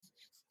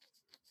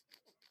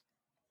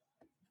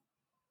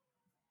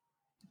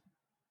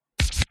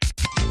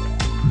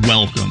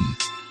Welcome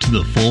to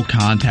the Full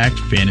Contact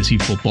Fantasy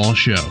Football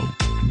Show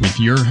with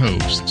your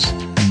hosts,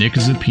 Nick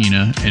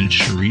Zapina and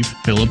Sharif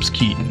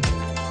Phillips-Keaton.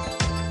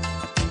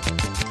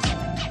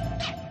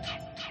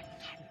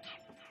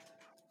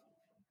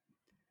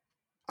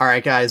 All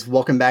right, guys,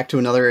 welcome back to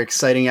another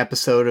exciting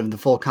episode of the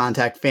Full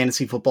Contact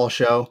Fantasy Football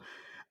Show.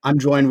 I'm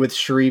joined with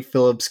Sharif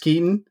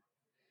Phillips-Keaton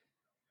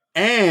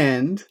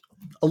and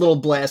a little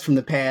blast from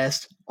the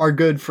past, our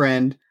good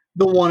friend,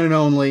 the one and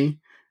only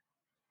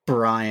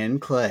Brian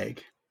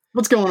Clegg.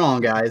 What's going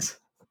on, guys?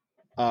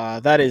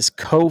 That is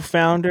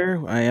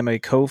co-founder. I am a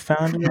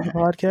co-founder of the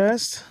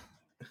podcast.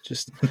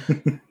 Just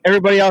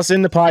everybody else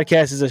in the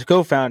podcast is a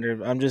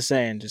co-founder. I'm just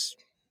saying, just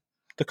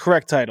the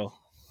correct title.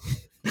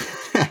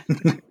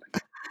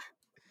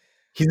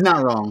 He's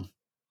not wrong.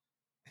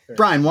 Sure.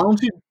 Brian, why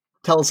don't you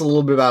tell us a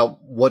little bit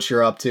about what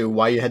you're up to,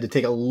 why you had to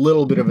take a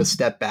little bit of a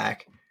step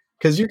back,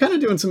 because you're kind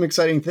of doing some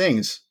exciting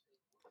things.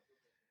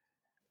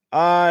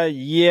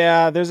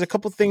 Yeah, there's a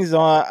couple things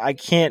I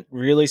can't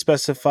really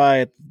specify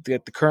at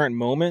the current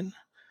moment.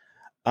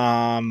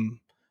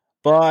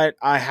 But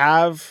I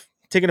have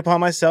taken upon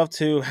myself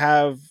to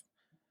have,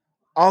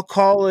 I'll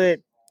call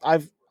it,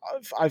 I've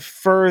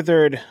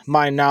furthered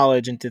my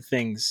knowledge into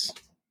things,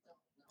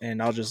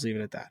 and I'll just leave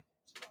it at that.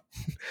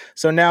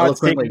 So now it's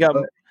taking up.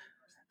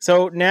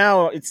 So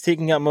now it's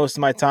taking up most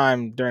of my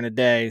time during the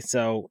day.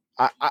 So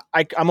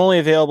I'm only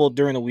available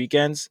during the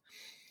weekends,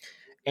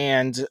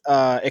 and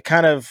it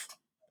kind of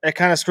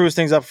screws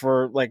things up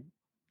for like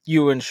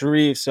you and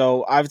Sharif.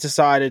 So I've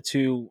decided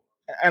to,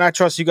 and I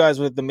trust you guys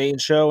with the main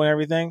show and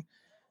everything.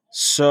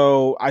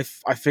 So I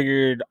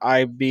figured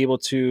I'd be able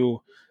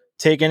to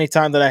take any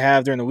time that I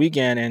have during the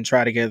weekend and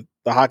try to get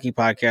the hockey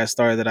podcast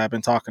started that I've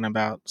been talking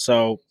about.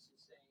 So,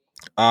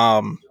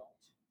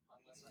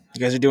 you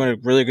guys are doing a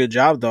really good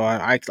job, though.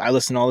 I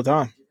listen all the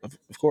time,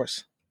 of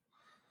course.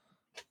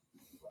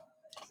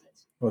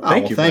 Well,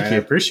 thank you. I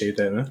appreciate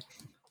that, man.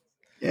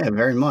 Yeah,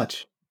 very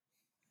much.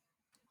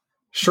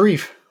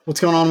 Sharif, what's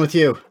going on with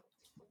you?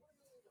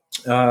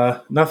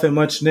 Nothing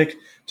much, Nick.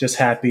 Just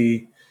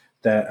happy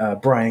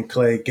that Brian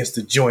Clegg gets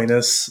to join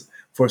us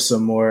for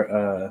some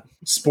more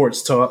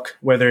sports talk,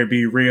 whether it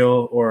be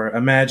real or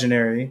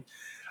imaginary.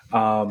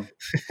 I'm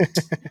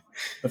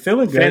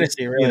feeling good.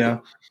 Fantasy, really. You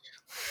know,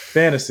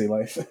 fantasy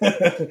life.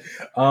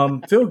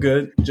 Feel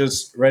good.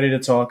 Just ready to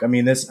talk. I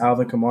mean, this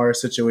Alvin Kamara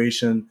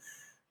situation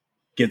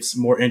gets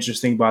more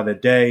interesting by the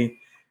day.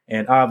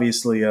 And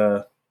obviously,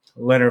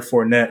 Leonard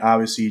Fournette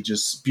obviously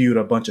just spewed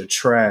a bunch of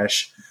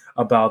trash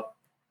about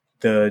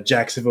the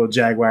Jacksonville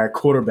Jaguar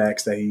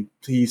quarterbacks that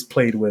he's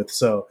played with.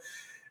 So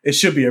it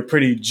should be a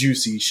pretty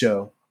juicy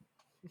show.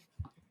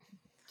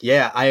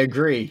 Yeah, I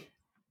agree.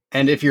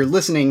 And if you're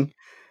listening,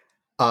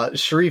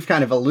 Sharif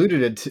kind of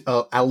alluded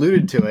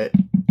to it.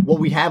 What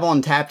we have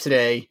on tap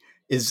today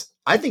is,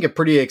 I think, a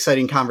pretty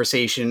exciting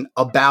conversation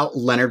about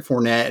Leonard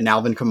Fournette and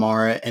Alvin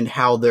Kamara and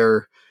how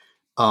their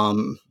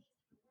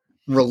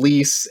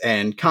release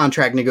and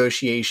contract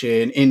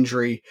negotiation,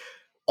 injury,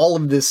 all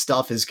of this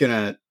stuff is going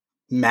to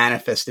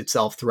manifest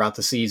itself throughout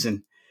the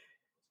season.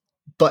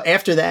 But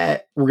after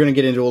that, we're going to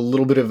get into a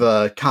little bit of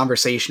a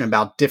conversation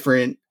about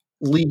different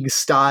league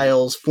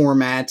styles,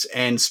 formats,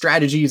 and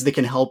strategies that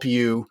can help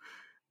you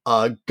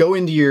go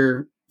into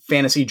your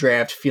fantasy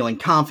draft feeling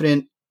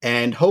confident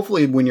and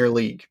hopefully win your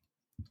league.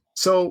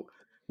 So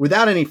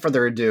without any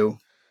further ado,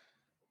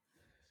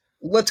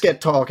 let's get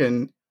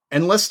talking,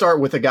 and let's start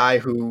with a guy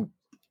who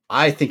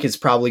I think is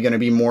probably going to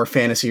be more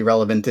fantasy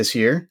relevant this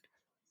year,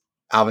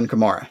 Alvin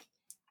Kamara.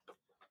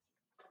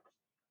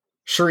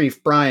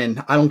 Sharif,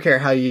 Brian, I don't care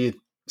how you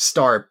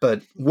start,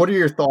 but what are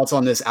your thoughts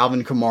on this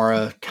Alvin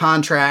Kamara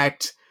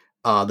contract,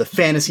 the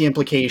fantasy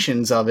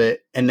implications of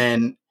it, and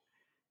then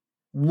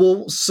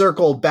we'll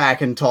circle back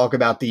and talk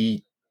about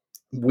the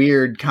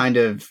weird kind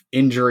of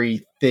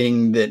injury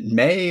thing that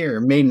may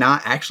or may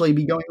not actually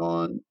be going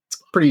on.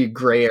 It's a pretty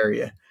gray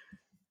area.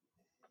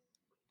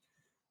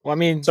 Well, I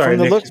mean, from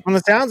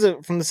the sounds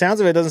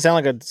of it, it doesn't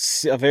sound like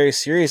a very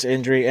serious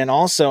injury. And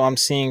also, I'm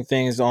seeing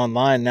things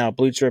online now.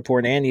 Bleacher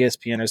Report and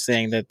ESPN are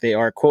saying that they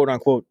are, quote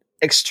unquote,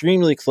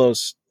 extremely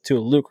close to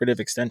a lucrative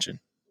extension.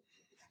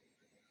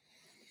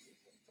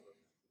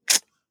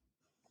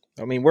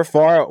 I mean, we're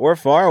far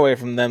away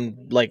from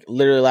them. Like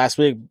literally last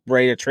week,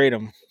 ready to trade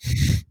him.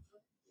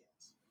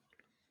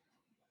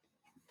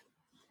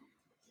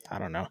 I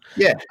don't know.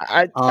 Yeah,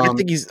 I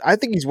think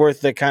he's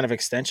worth the kind of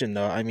extension,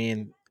 though. I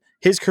mean,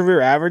 his career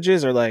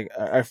averages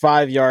are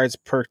 5 yards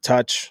per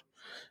touch.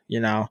 You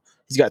know,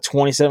 he's got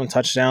 27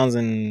 touchdowns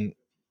in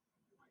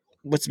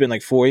what's it been,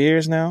 like 4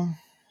 years now?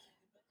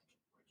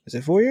 Is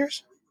it 4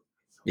 years?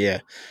 Yeah.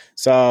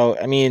 So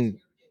I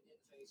mean,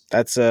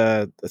 that's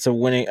a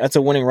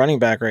winning running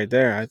back right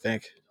there, I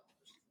think.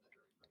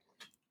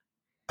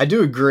 I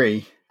do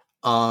agree.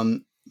 But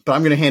I'm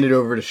going to hand it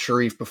over to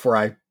Sharif before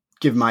I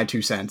give my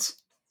 2 cents.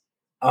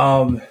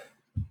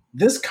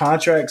 This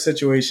contract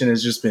situation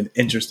has just been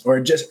interesting, or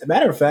just a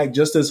matter of fact,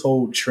 just this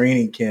whole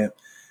training camp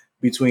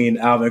between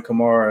Alvin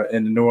Kamara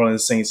and the New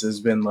Orleans Saints has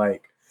been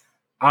like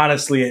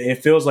honestly,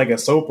 it feels like a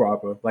soap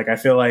opera. Like I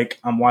feel like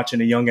I'm watching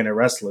a Young and the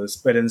Restless,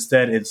 but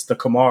instead it's the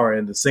Kamara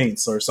and the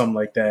Saints or something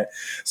like that.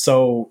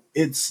 So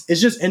it's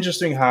just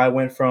interesting how I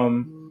went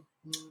from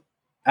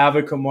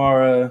Alvin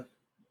Kamara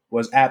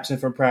was absent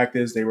from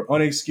practice, they were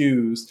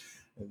unexcused.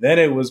 Then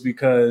it was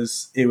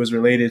because it was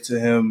related to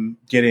him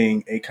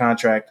getting a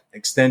contract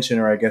extension,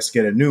 or I guess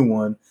get a new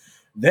one.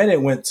 Then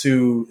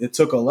it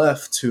took a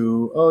left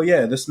to, oh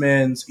yeah, this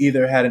man's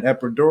either had an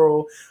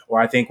epidural or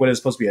I think what is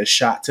supposed to be a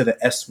shot to the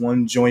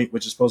S1 joint,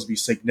 which is supposed to be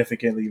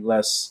significantly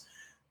less,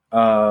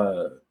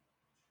 uh,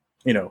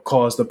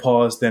 cause the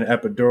pause than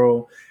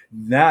epidural.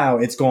 Now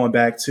it's going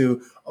back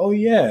to, oh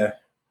yeah,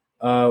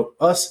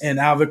 us and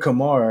Alvin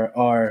Kamara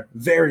are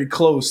very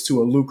close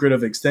to a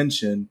lucrative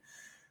extension.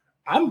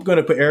 I'm going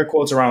to put air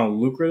quotes around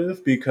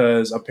lucrative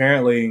because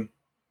apparently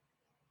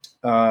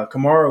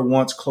Kamara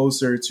wants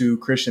closer to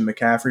Christian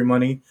McCaffrey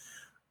money,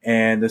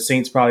 and the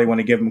Saints probably want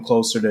to give him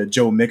closer to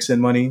Joe Mixon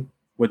money,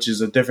 which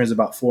is a difference of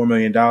about $4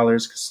 million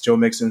because Joe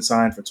Mixon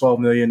signed for $12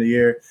 million a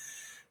year.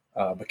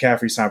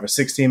 McCaffrey signed for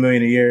 $16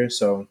 million a year.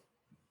 So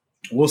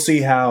we'll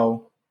see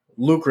how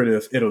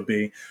lucrative it'll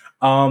be.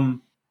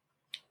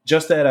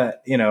 Just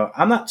that,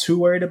 I'm not too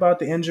worried about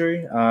the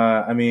injury.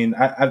 I mean,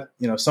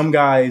 some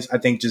guys I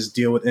think just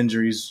deal with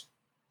injuries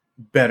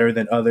better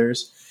than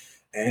others.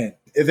 And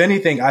if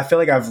anything, I feel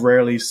like I've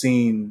rarely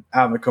seen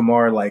Alvin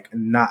Kamara like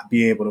not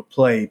be able to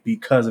play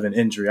because of an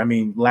injury. I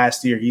mean,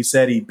 last year he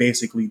said he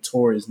basically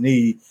tore his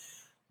knee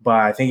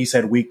by, I think he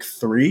said week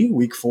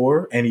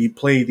 4, and he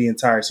played the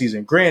entire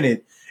season.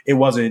 Granted, it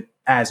wasn't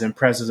as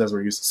impressive as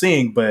we're used to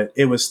seeing, but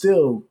it was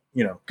still,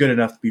 good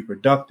enough to be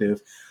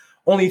productive.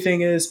 Only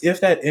thing is, if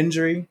that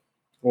injury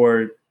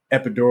or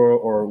epidural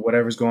or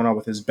whatever's going on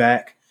with his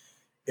back,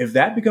 if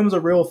that becomes a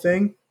real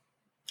thing,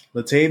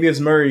 Latavius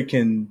Murray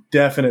can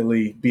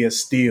definitely be a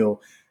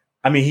steal.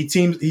 I mean, he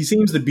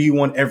seems to be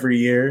one every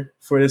year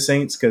for the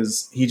Saints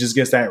because he just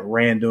gets that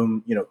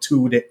random,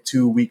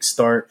 2-week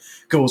start,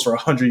 goes for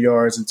 100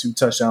 yards and 2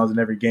 touchdowns in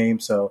every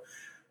game. So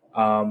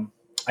I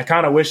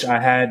kind of wish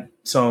I had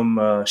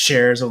some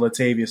shares of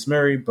Latavius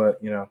Murray, but,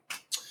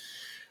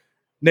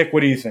 Nick,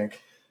 what do you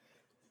think?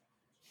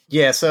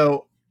 Yeah,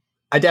 so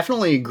I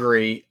definitely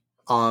agree.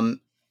 And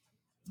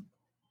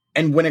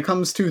when it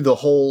comes to the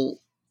whole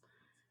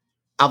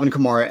Alvin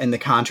Kamara and the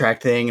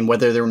contract thing and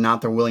whether or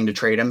not they're willing to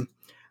trade him,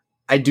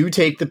 I do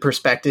take the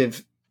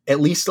perspective,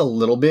 at least a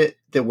little bit,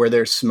 that where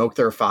there's smoke,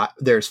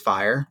 there's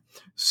fire.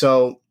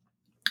 So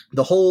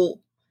the whole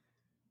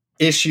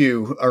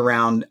issue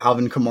around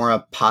Alvin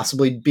Kamara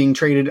possibly being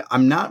traded,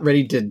 I'm not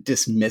ready to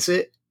dismiss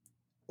it.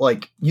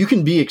 Like, you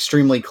can be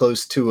extremely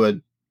close to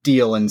a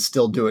deal and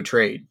still do a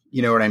trade.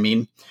 You know what I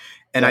mean?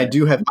 And right. I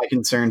do have my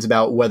concerns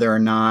about whether or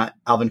not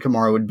Alvin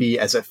Kamara would be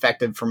as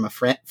effective from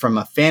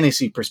a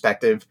fantasy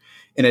perspective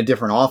in a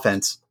different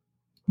offense.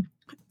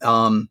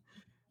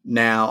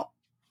 Now,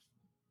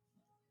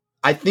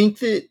 I think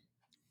that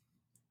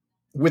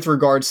with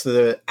regards to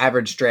the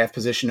average draft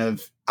position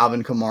of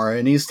Alvin Kamara,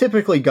 and he's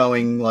typically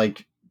going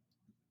like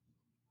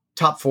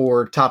top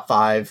 4, top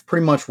 5,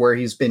 pretty much where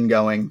he's been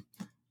going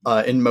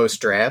in most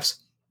drafts.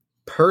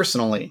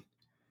 Personally,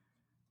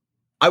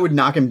 I would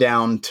knock him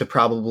down to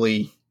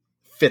probably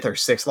 5th or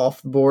 6th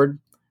off the board.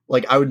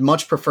 Like, I would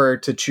much prefer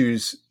to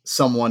choose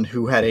someone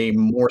who had a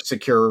more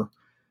secure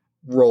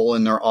role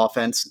in their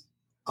offense,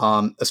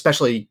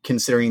 especially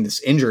considering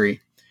this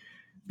injury,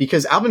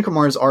 because Alvin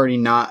Kamara is already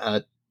not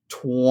a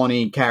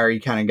 20 carry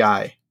kind of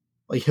guy.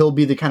 Like, he'll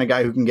be the kind of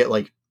guy who can get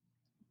like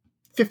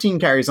 15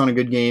 carries on a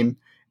good game,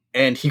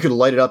 and he could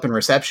light it up in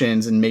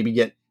receptions and maybe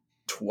get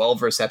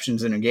 12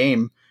 receptions in a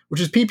game,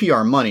 which is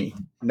PPR money,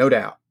 no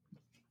doubt.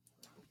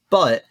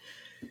 But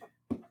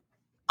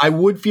I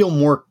would feel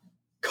more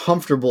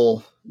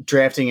comfortable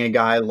drafting a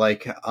guy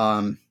like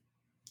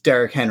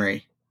Derrick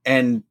Henry.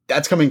 And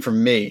that's coming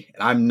from me.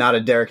 I'm not a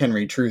Derrick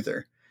Henry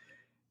truther.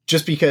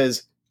 Just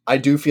because I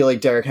do feel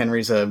like Derrick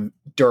Henry's a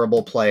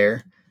durable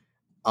player.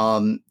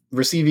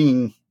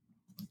 Receiving,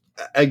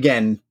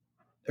 again,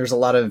 there's a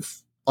lot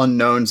of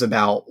unknowns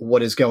about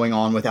what is going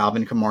on with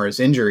Alvin Kamara's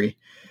injury.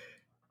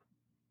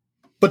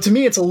 But to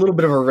me, it's a little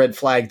bit of a red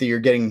flag that you're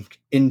getting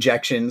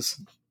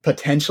injections,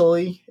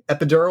 potentially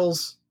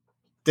epidurals,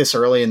 this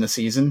early in the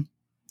season.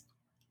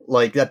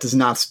 Like, that does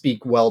not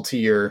speak well to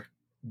your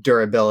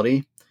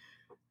durability.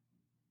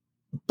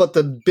 But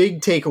the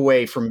big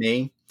takeaway from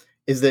me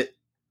is that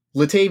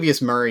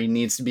Latavius Murray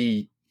needs to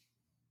be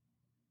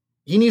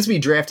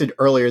drafted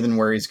earlier than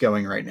where he's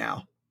going right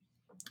now.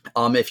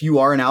 If you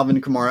are an Alvin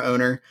Kamara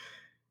owner,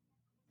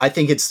 I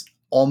think it's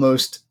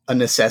almost a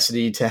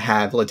necessity to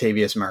have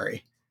Latavius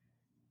Murray.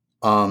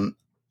 I'm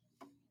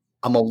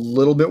a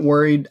little bit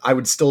worried. I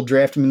would still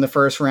draft him in the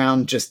first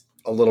round, just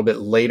a little bit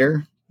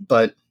later,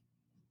 but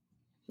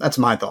that's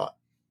my thought.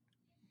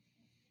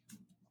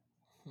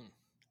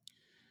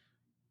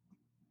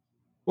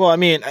 Well, I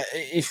mean,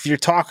 if you're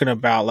talking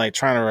about like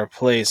trying to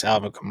replace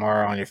Alvin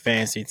Kamara on your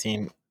fantasy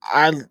team,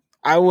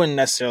 I wouldn't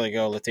necessarily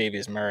go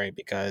Latavius Murray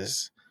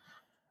because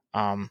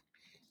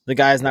the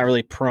guy's not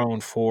really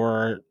prone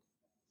for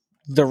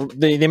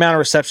the amount of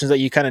receptions that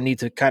you kind of need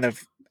to kind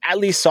of at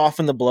least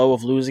soften the blow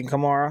of losing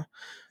Kamara.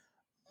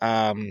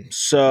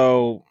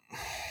 So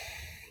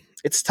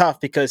it's tough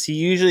because he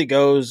usually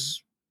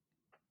goes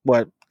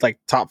like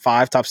top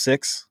 5, top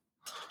 6,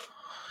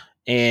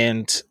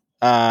 and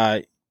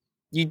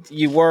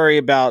you worry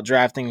about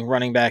drafting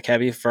running back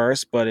heavy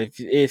first. But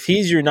if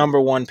he's your number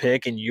 1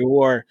 pick and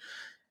you're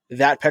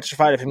that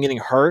petrified of him getting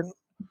hurt,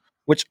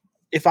 which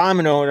if I'm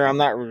an owner, I'm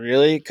not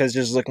really, because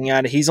just looking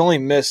at it, he's only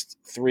missed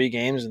 3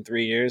 games in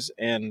 3 years,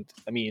 and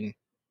I mean,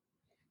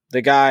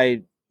 the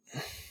guy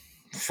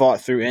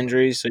fought through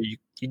injuries, so you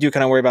do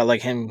kind of worry about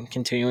like him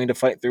continuing to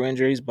fight through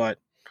injuries, but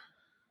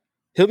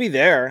he'll be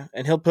there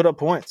and he'll put up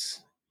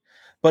points.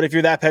 But if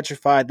you're that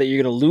petrified that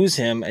you're going to lose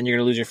him and you're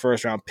going to lose your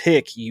first round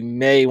pick, you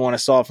may want to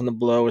soften the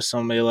blow with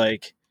somebody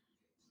like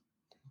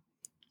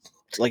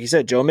you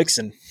said, Joe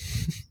Mixon.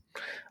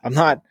 I'm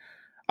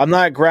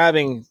not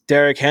grabbing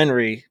Derrick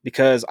Henry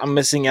because I'm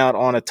missing out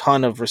on a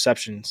ton of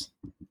receptions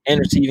and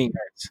receiving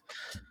yards.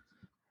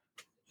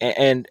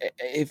 And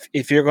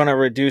if you're going to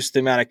reduce the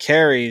amount of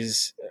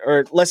carries,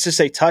 or let's just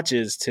say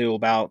touches, to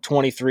about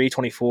 23,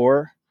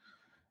 24,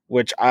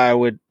 which I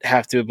would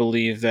have to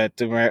believe that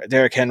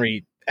Derrick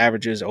Henry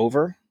averages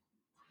over,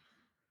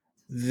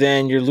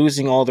 then you're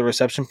losing all the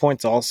reception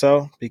points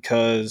also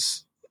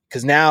because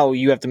now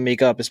you have to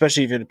make up,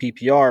 especially if you're in the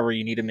PPR where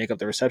you need to make up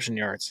the reception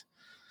yards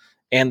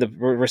and the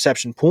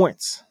reception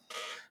points.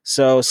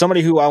 So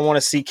somebody who I want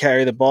to see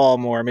carry the ball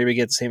more, maybe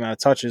get the same amount of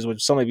touches,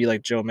 would somebody be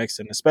like Joe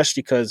Mixon,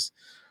 especially because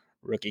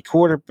rookie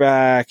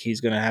quarterback,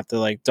 he's going to have to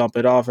like dump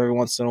it off every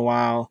once in a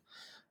while.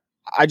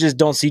 I just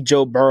don't see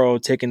Joe Burrow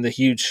taking the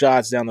huge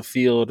shots down the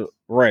field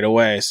right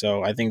away.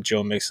 So I think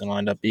Joe Mixon will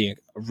end up being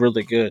a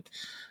really good,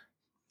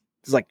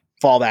 it's like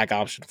fallback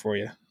option for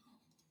you.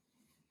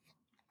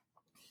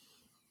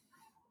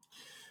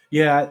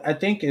 Yeah, I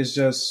think it's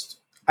just,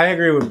 I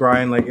agree with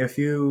Brian. Like if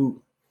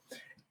you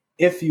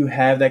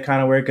have that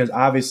kind of work, because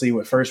obviously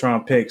with first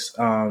round picks,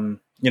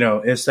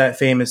 it's that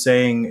famous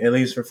saying, at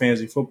least for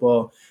fantasy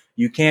football,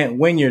 you can't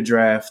win your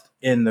draft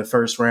in the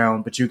first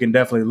round, but you can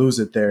definitely lose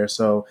it there.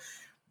 So,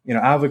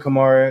 Alvin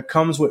Kamara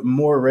comes with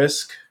more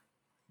risk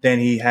than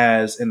he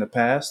has in the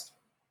past.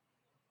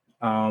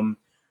 But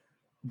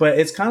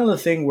it's kind of the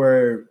thing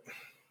where,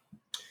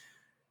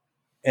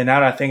 and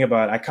now that I think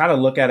about it, I kind of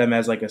look at him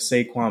as like a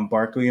Saquon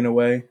Barkley in a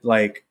way,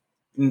 like,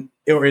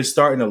 or is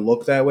starting to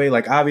look that way.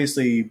 Like,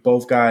 obviously,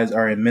 both guys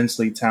are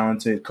immensely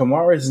talented.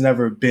 Kamara has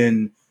never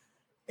been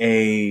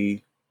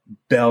a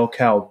bell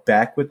cow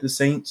back with the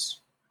Saints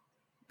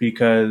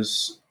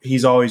because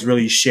he's always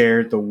really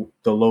shared the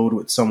load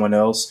with someone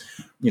else.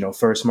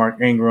 First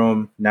Mark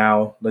Ingram,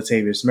 now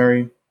Latavius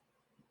Murray.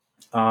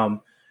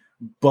 But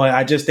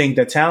I just think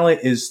the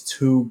talent is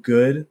too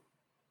good,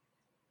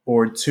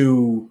 or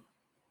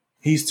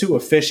he's too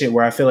efficient,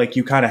 where I feel like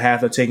you kind of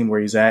have to take him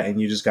where he's at and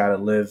you just got to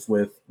live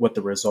with what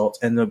the results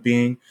end up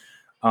being.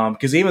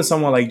 Because even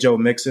someone like Joe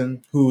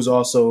Mixon, who's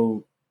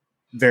also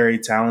very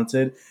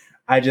talented,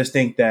 I just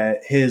think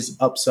that his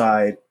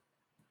upside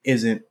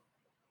isn't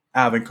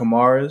Alvin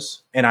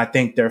Kamara's, and I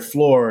think their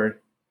floor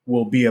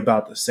will be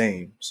about the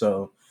same.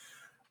 So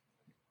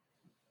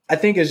I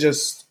think it's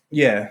just,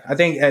 I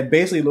think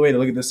basically the way to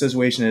look at the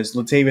situation is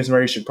Latavius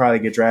Murray should probably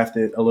get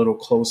drafted a little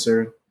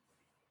closer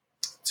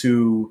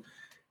to,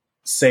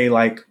 say,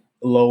 like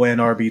low-end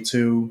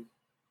RB2,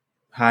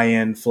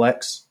 high-end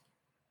flex,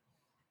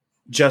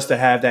 just to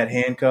have that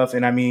handcuff.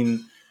 And I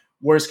mean,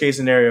 worst case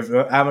scenario, if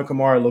Alvin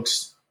Kamara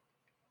looks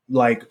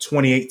like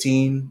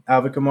 2018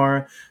 Alvin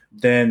Kamara,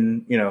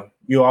 then,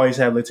 you always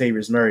have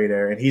Latavius Murray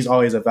there, and he's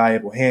always a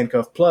valuable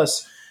handcuff.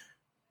 Plus,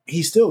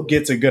 he still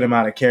gets a good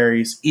amount of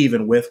carries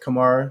even with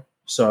Kamara.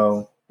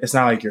 So it's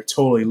not like you're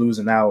totally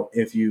losing out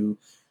if you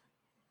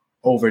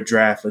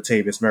overdraft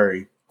Latavius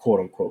Murray,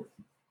 quote unquote.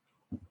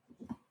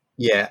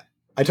 Yeah,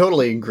 I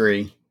totally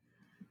agree.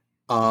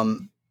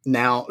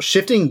 Now,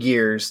 shifting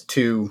gears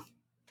to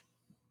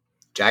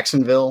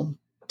Jacksonville,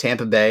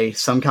 Tampa Bay,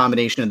 some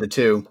combination of the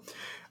two.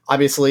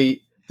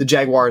 Obviously, the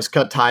Jaguars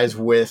cut ties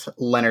with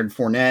Leonard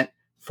Fournette,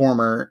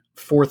 former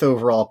 4th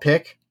overall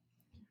pick.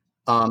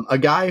 A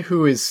guy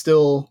who is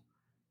still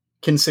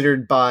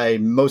considered by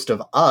most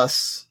of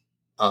us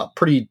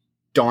pretty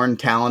darn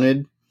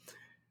talented.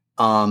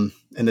 And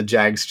the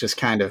Jags just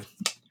kind of,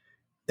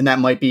 and that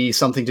might be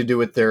something to do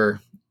with their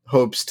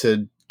hopes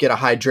to get a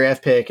high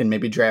draft pick and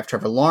maybe draft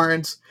Trevor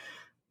Lawrence.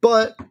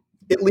 But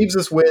it leaves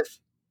us with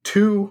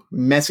 2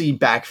 messy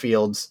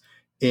backfields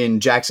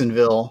in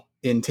Jacksonville,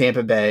 in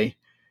Tampa Bay.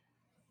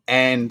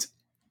 And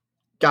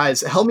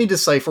guys, help me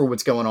decipher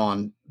what's going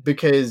on,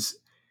 because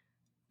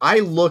I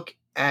look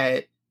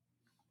at,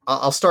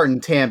 I'll start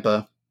in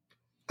Tampa.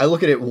 I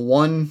look at it,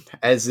 one,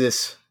 as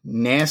this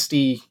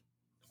nasty,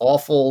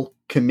 awful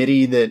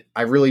committee that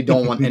I really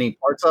don't want any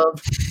parts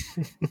of.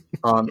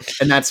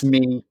 And that's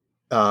me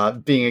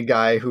being a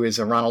guy who is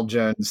a Ronald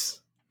Jones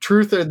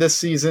truther this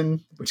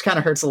season, which kind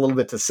of hurts a little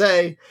bit to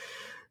say.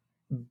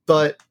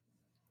 But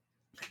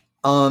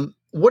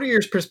what are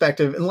your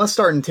perspective? And let's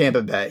start in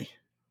Tampa Bay.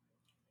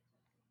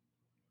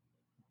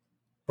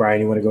 Brian,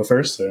 you want to go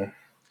first? Or?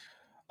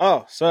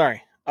 Oh,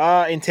 sorry.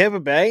 In Tampa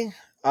Bay,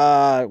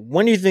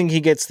 when do you think he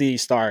gets the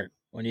start?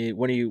 When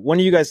do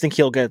you guys think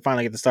he'll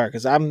finally get the start?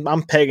 Because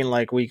I'm pegging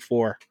like week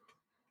 4.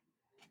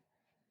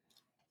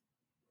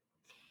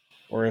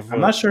 Or if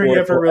I'm not sure he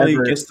ever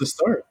really gets the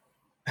start.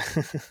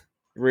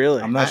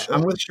 Really? I'm not sure.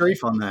 I'm with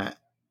Sharif on that.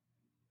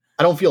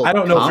 I don't feel. I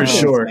don't know for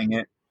sure.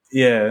 It.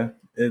 Yeah,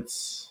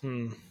 it's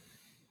tough.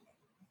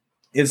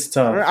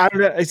 I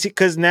don't know.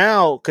 Because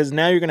now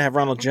you're gonna have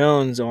Ronald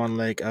Jones on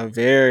like a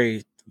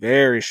very,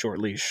 very short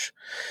leash.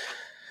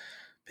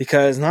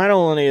 Because not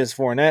only is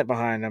Fournette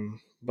behind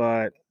him,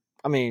 but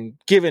I mean,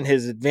 given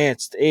his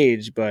advanced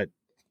age, but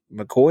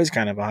McCoy's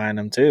kind of behind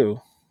him too.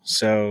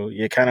 So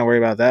you kind of worry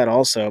about that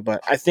also.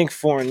 But I think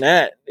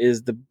Fournette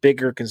is the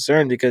bigger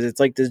concern because it's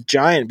like this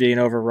giant being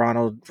over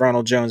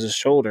Ronald Jones's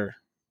shoulder.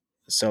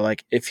 So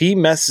like if he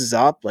messes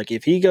up, like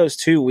if he goes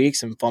 2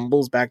 weeks and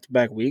fumbles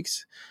back-to-back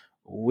weeks,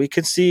 we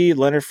could see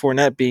Leonard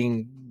Fournette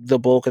being the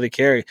bulk of the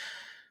carry.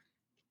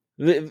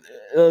 The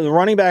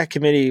running back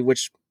committee,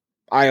 which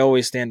I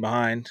always stand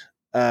behind,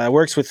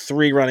 works with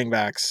 3 running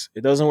backs.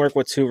 It doesn't work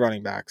with 2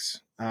 running backs.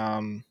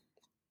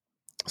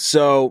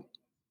 So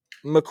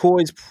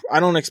I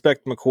don't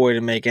expect McCoy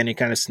to make any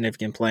kind of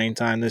significant playing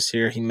time this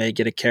year. He may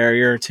get a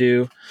carrier or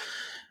 2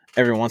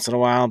 every once in a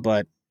while,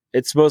 but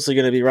it's mostly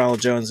going to be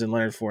Ronald Jones and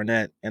Leonard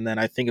Fournette. And then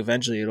I think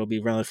eventually it'll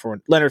be Leonard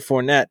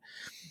Fournette,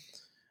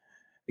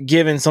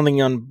 given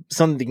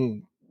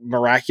something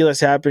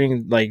miraculous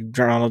happening, like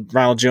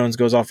Ronald Jones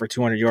goes off for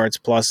 200 yards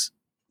plus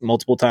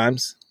multiple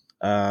times.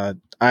 I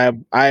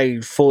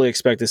fully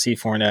expect to see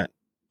Fournette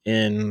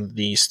in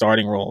the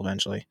starting role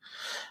eventually.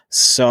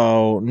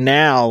 So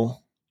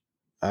now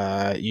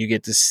you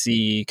get to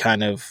see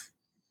kind of.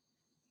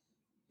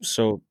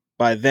 So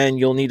by then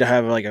you'll need to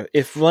have like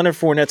if Leonard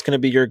Fournette's going to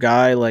be your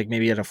guy, like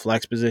maybe at a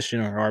flex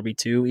position or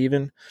RB2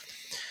 even,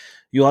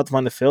 you'll have to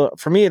find the filler.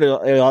 For me,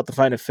 you'll have to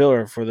find a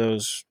filler for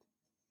those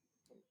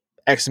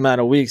X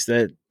amount of weeks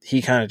that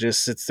he kind of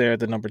just sits there at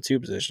the number 2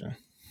 position.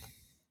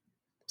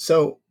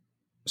 So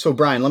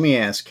Brian, let me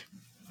ask,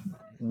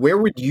 where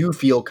would you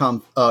feel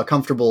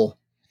comfortable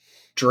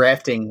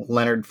drafting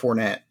Leonard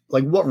Fournette?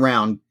 Like what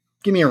round?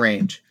 Give me a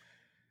range.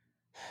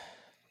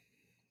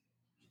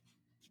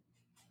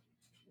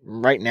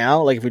 Right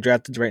now, like if we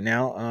drafted right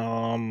now,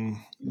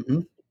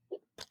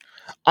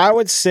 I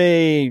would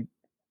say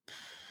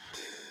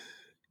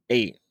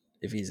 8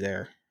 if he's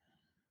there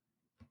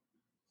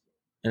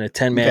in a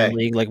 10-man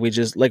league, like we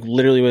just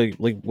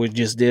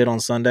did on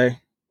Sunday.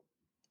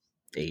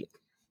 8.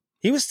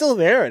 He was still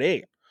there at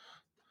 8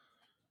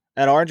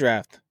 at our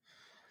draft.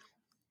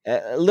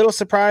 A little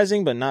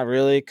surprising, but not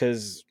really,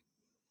 because,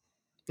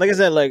 like I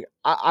said, like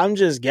I'm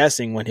just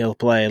guessing when he'll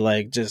play,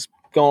 like just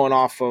going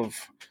off of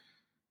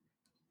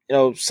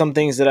some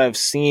things that I've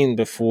seen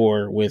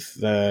before with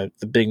the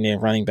big name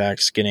running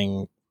backs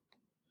getting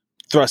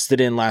thrusted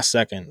in last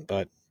second.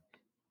 But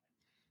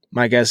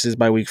my guess is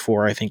by week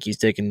 4, I think he's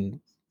taking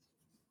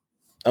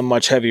a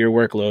much heavier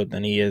workload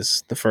than he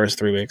is the first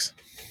 3 weeks.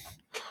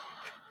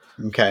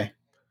 Okay.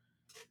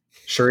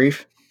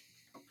 Sharif?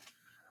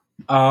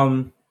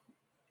 I'm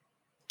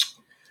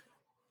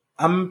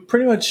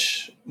pretty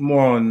much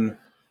more on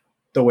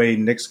the way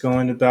Nick's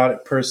going about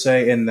it per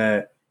se, in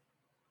that,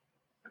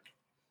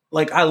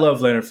 like, I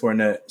love Leonard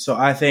Fournette. So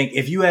I think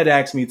if you had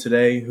asked me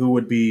today who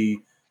would be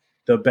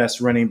the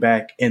best running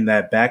back in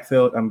that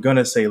backfield, I'm going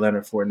to say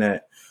Leonard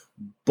Fournette.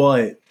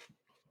 But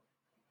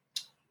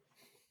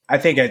I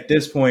think at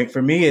this point,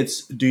 for me,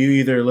 it's, do you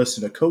either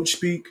listen to coach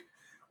speak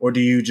or do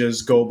you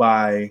just go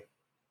by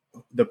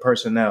the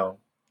personnel?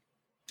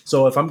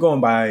 So if I'm going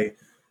by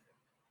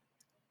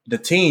the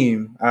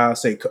team, I'll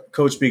say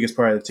coach speak is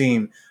part of the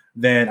team,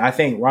 then I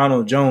think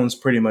Ronald Jones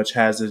pretty much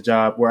has his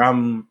job where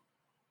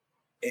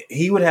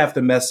he would have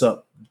to mess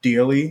up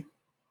dearly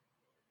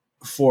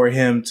for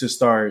him to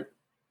start,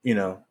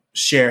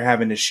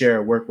 having to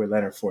share work with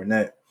Leonard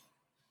Fournette.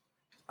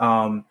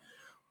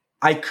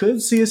 I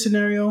could see a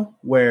scenario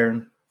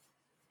where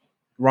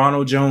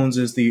Ronald Jones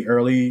is the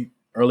early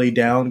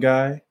down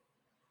guy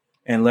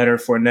and Leonard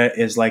Fournette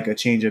is like a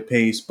change of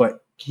pace,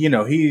 but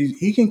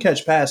he can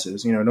catch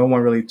passes. No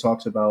one really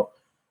talks about,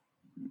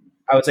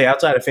 I would say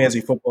outside of fantasy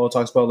football,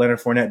 talks about Leonard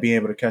Fournette being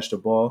able to catch the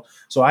ball.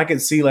 So I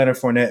could see Leonard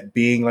Fournette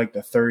being like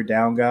the third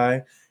down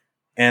guy.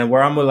 And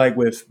where I'm like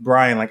with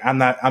Brian, like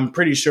I'm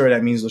pretty sure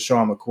that means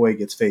LeSean McCoy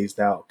gets phased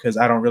out, because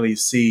I don't really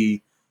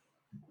see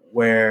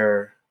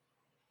where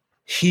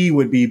he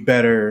would be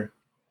better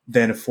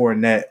than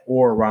Fournette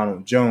or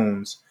Ronald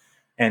Jones.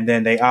 And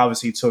then they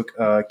obviously took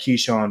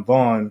Keyshawn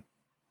Vaughn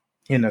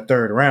in the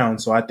 3rd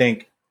round. So I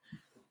think,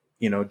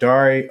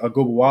 Dare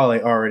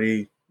Ogunbowale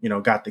already,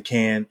 got the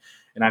can.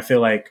 And I feel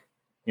like,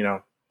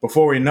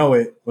 before we know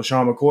it,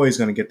 LeSean McCoy is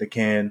going to get the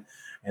can.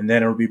 And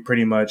then it'll be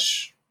pretty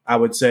much, I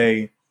would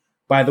say,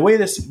 by the way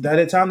by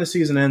the time the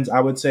season ends, I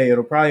would say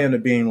it'll probably end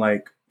up being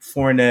like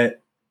Fournette,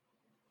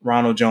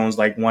 Ronald Jones,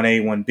 like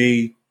 1A,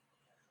 1B.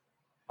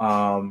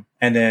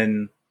 And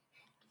then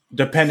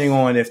depending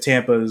on if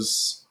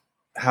Tampa's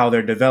how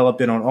they're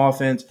developing on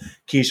offense.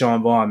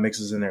 Keyshawn Vaughn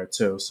mixes in there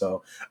too.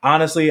 So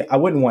honestly, I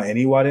wouldn't want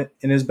anyone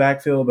in his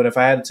backfield, but if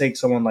I had to take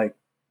someone like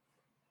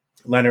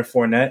Leonard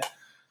Fournette,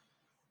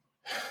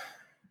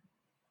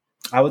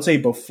 I would say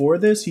before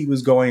this, he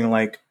was going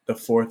like the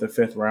 4th or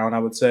 5th round, I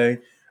would say.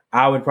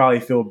 I would probably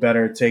feel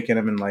better taking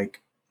him in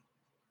like,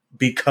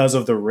 because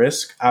of the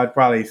risk, I would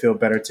probably feel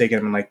better taking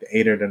him in like the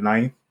 8th or the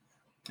 9th.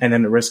 And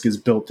then the risk is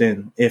built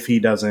in if he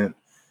doesn't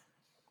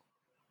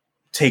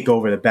take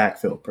over the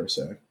backfield per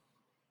se.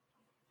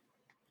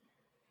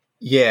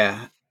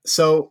 Yeah.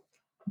 So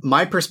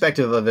my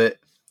perspective of it,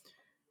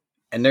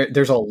 and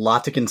there's a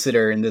lot to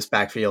consider in this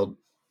backfield.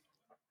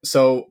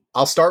 So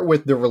I'll start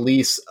with the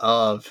release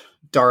of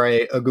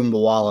Dare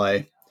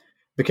Ogunbowale,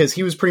 because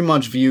he was pretty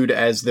much viewed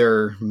as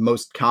their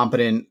most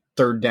competent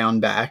third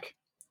down back,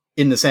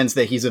 in the sense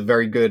that he's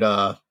very good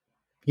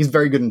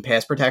in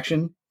pass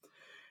protection.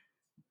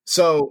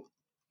 So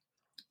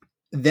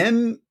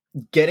them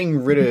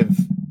getting rid of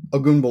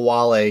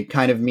Ogunbowale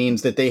kind of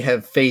means that they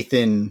have faith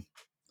in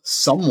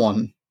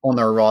someone on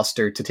their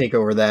roster to take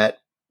over that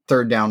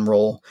third down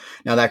role.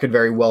 Now that could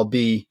very well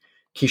be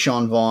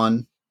Keyshawn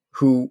Vaughn,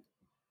 who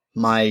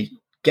my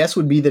guess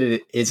would be that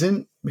it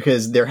isn't,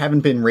 because there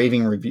haven't been rave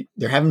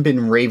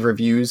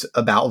reviews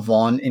about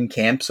Vaughn in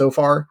camp so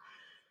far.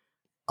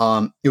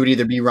 It would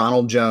either be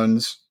Ronald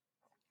Jones,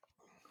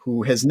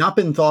 who has not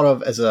been thought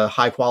of as a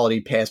high quality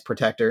pass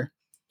protector,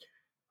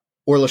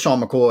 or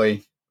LaShawn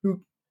McCoy,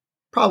 who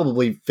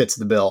probably fits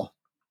the bill.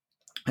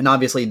 And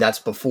obviously that's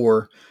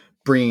before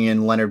bringing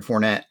in Leonard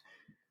Fournette.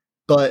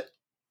 But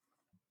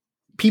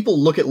people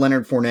look at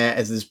Leonard Fournette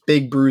as this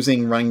big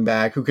bruising running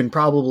back who can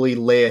probably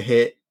lay a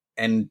hit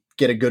and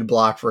get a good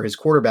block for his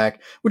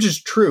quarterback, which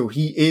is true.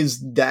 He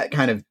is that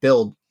kind of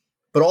build,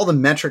 but all the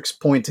metrics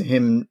point to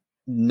him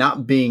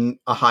not being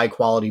a high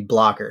quality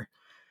blocker,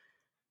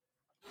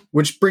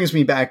 which brings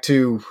me back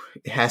to,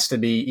 it has to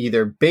be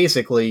either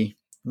basically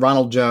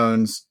Ronald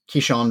Jones,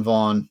 Keyshawn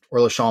Vaughn, or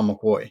LaShawn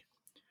McCoy.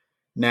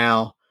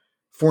 Now,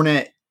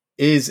 Fournette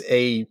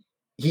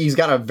he's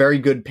got a very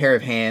good pair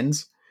of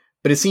hands,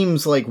 but it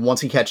seems like once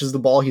he catches the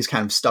ball, he's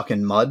kind of stuck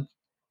in mud.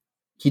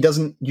 He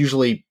doesn't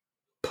usually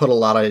put a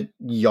lot of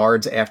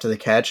yards after the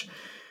catch,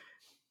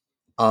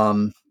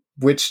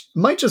 which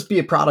might just be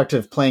a product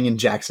of playing in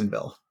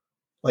Jacksonville.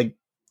 Like,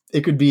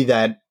 it could be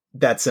that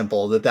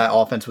simple, that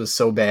offense was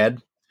so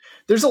bad.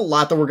 There's a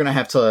lot that we're going to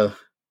have to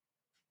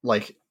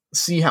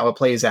see how it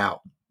plays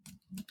out.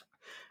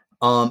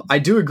 I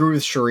do agree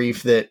with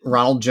Sharif that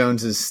Ronald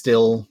Jones is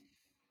still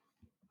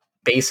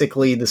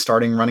basically the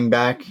starting running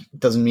back.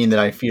 Doesn't mean that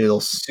I feel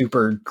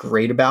super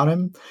great about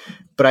him,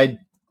 but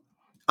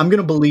I'm going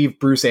to believe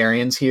Bruce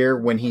Arians here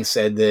when he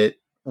said that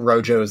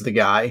Rojo is the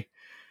guy,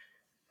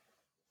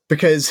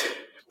 because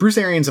Bruce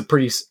Arians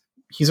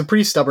he's a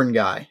pretty stubborn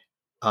guy.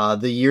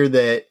 The year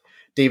that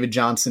David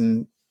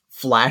Johnson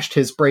flashed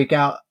his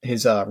breakout,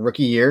 his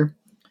rookie year,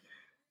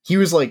 he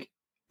was like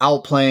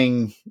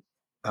outplaying,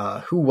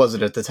 who was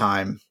it at the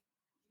time?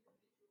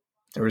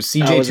 There was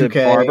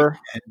CJ2K. Barber?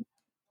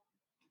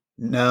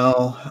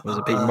 No. Was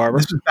it Peyton Barber?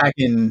 This was back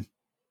in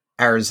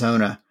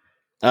Arizona.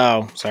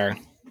 Oh, sorry.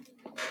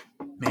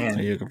 Man.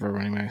 Are you looking for a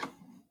running back?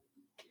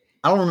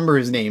 I don't remember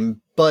his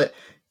name, but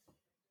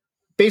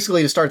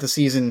basically to start the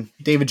season,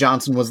 David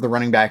Johnson was the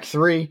running back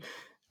 3,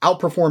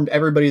 outperformed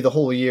everybody the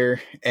whole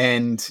year,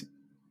 and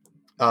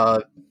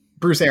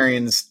Bruce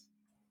Arians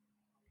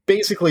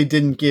basically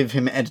didn't give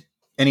him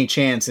any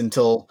chance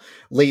until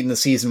late in the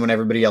season when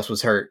everybody else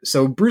was hurt.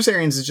 So Bruce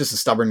Arians is just a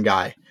stubborn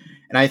guy,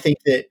 and I think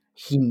that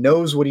he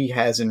knows what he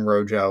has in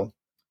Rojo,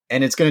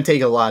 and it's going to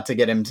take a lot to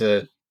get him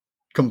to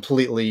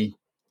completely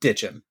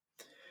ditch him.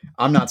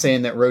 I'm not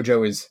saying that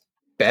Rojo is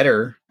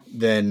better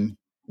than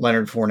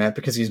Leonard Fournette,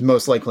 because he's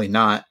most likely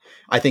not.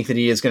 I think that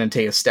he is going to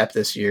take a step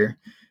this year,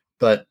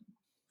 but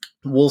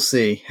we'll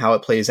see how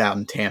it plays out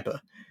in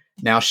Tampa.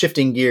 Now,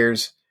 shifting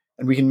gears,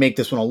 and we can make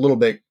this one a little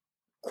bit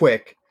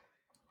quick.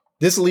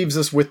 This leaves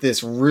us with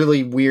this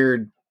really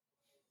weird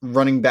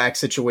running back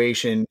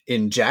situation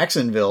in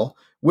Jacksonville,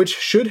 which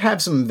should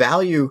have some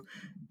value,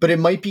 but it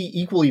might be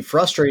equally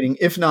frustrating,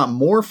 if not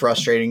more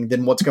frustrating,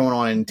 than what's going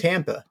on in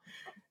Tampa.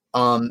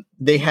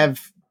 They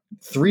have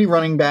 3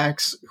 running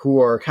backs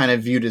who are kind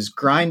of viewed as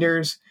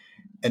grinders,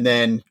 and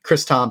then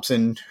Chris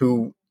Thompson,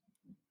 who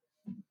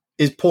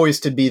is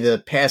poised to be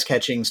the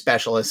pass-catching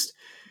specialist,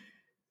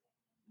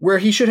 where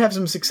he should have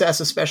some success,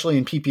 especially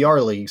in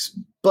PPR leagues.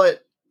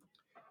 But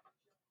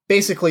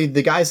basically,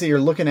 the guys that you're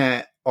looking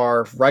at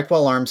are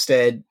Raekwon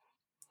Armstead,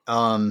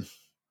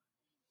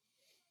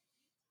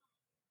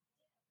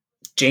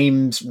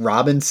 James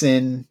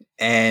Robinson,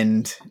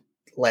 and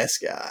last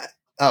guy.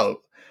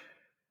 Oh,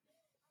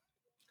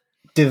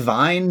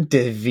 Devine, I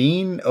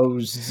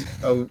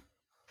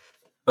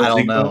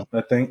don't know.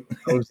 I think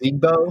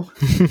Ozigbo.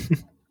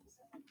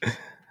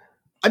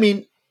 I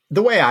mean,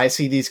 the way I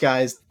see these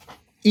guys,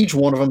 each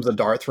one of them's a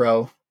dart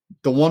throw.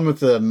 The one with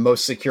the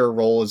most secure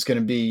role is going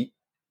to be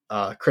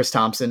Chris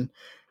Thompson.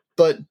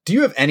 But do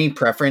you have any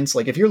preference?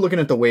 Like, if you're looking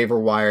at the waiver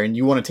wire and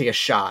you want to take a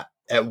shot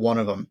at one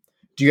of them,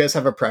 do you guys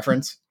have a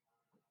preference?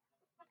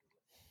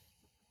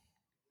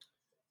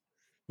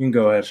 You can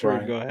go ahead,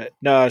 Sharif, Brian. go ahead.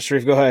 No,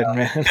 Sharif, go ahead,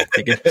 man.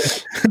 Take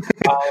it.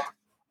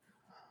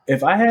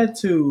 If I had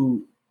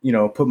to,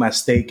 put my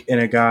stake in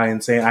a guy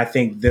and say I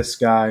think this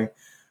guy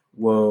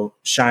will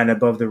shine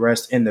above the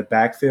rest in the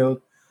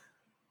backfield,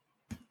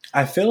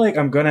 I feel like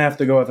I'm going to have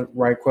to go with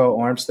Raquel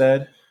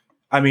Armstead.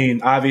 I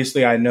mean,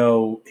 obviously, I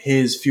know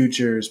his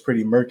future is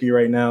pretty murky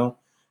right now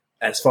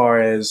as far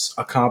as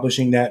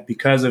accomplishing that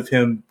because of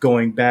him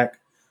going back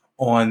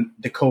on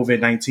the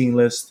COVID-19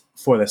 list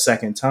for the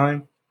second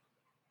time.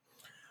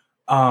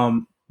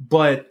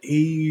 But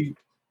he,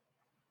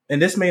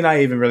 and this may not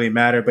even really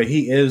matter, but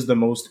he is the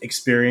most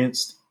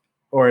experienced,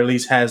 or at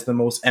least has the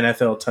most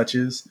NFL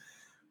touches.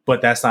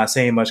 But that's not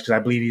saying much because I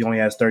believe he only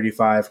has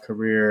 35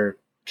 career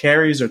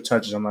carries or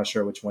touches. I'm not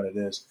sure which one it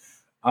is.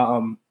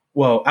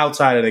 Well,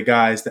 outside of the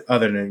guys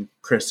other than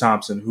Chris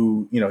Thompson,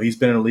 who, he's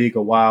been in the league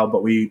a while,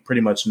 but we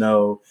pretty much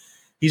know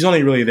he's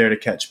only really there to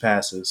catch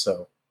passes.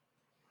 So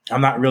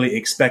I'm not really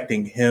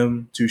expecting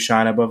him to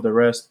shine above the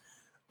rest.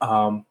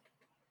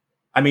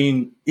 I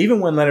mean, even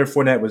when Leonard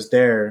Fournette was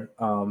there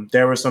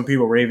were some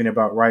people raving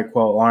about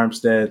Raquel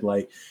Armstead,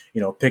 like,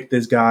 pick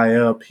this guy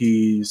up.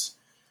 He's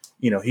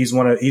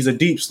a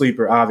deep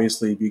sleeper,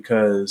 obviously,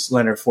 because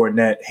Leonard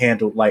Fournette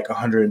handled like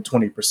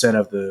 120%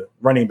 of the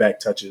running back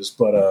touches.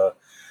 But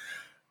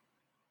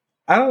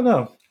I don't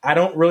know. I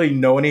don't really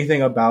know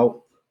anything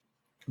about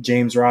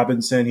James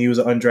Robinson. He was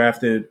an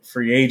undrafted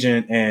free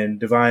agent, and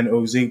Devine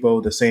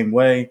Ozigbo the same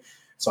way.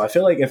 So I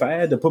feel like if I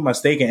had to put my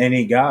stake in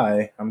any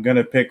guy, I'm going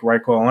to pick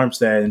Raquel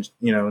Armstead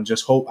and,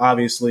 just hope,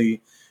 obviously,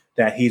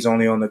 that he's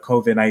only on the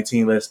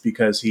COVID-19 list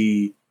because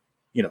he,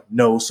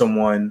 knows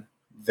someone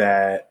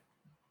that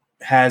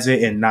has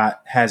it and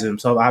not has it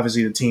himself.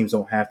 Obviously, the teams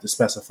don't have to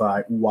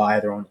specify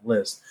why they're on the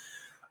list.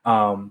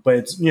 But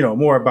it's,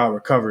 more about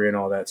recovery and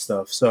all that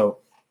stuff. So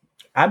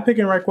I'm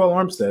picking Raquel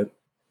Armstead.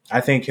 I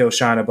think he'll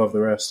shine above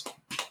the rest.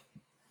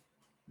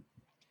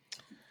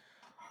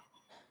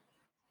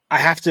 I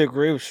have to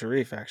agree with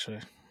Sharif, actually.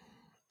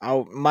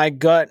 My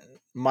gut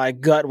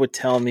would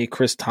tell me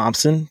Chris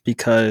Thompson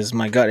because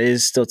my gut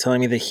is still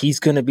telling me that he's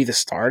going to be the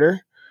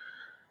starter.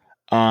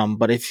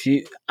 But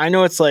I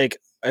know it's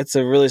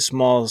a really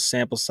small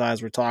sample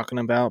size we're talking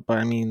about, but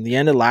I mean, the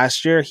end of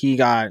last year,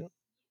 in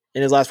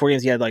his last 4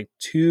 games, he had like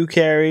 2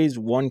 carries,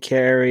 1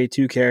 carry,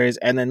 2 carries,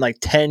 and then like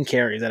 10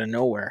 carries out of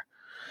nowhere.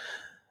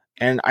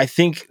 And I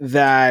think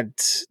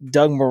that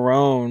Doug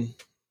Marrone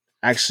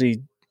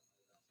actually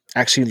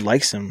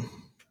likes him.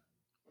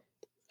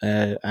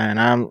 And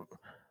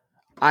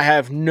I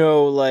have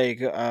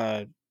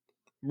no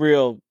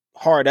real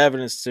hard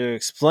evidence to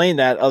explain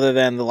that other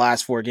than the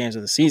last 4 games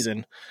of the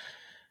season.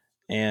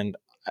 And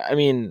I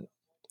mean,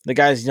 the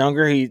guy's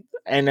younger.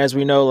 And as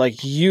we know,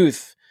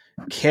 youth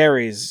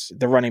carries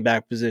the running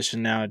back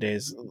position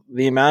nowadays.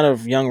 The amount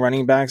of young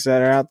running backs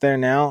that are out there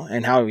now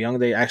and how young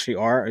they actually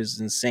are is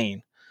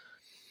insane.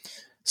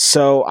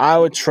 So I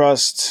would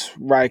trust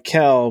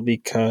Raquel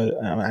because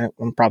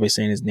I'm probably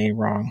saying his name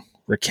wrong.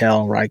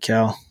 Raquel.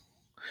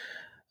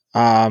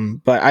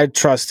 But I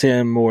trust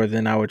him more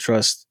than I would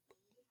trust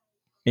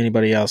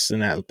anybody else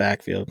in that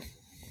backfield.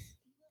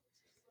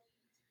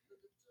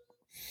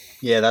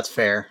 Yeah, that's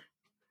fair.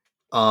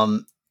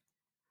 I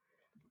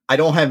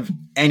don't have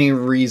any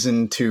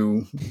reason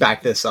to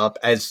back this up.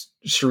 As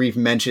Sharif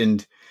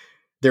mentioned,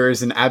 there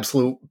is an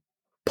absolute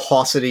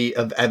paucity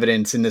of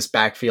evidence in this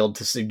backfield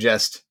to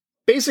suggest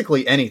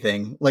basically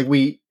anything. Like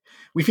we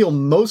feel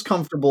most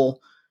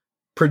comfortable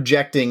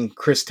projecting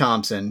Chris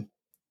Thompson.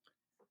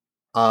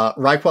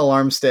 Raquel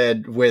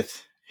Armstead,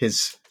 with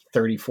his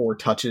 34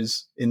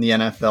 touches in the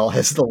NFL,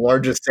 has the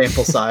largest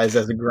sample size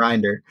as a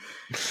grinder.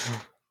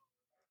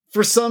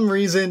 For some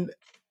reason,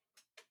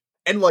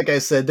 and like I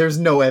said, there's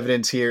no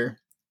evidence here.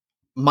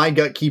 My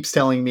gut keeps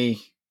telling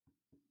me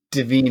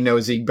Devine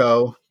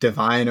Ozigbo.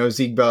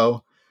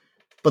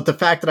 But the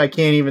fact that I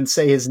can't even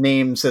say his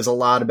name says a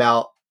lot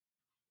about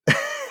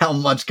how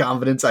much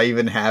confidence I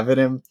even have in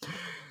him.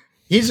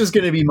 He's just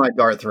going to be my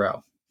dart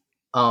throw.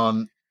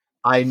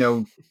 I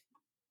know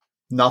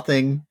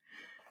nothing.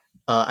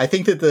 I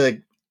think that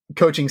the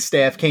coaching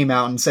staff came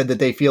out and said that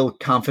they feel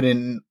confident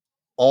in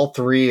all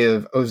 3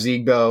 of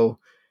Ozigbo,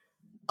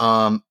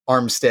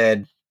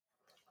 Armstead,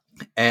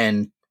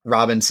 and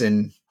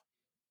Robinson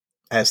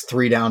as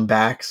 3 down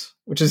backs,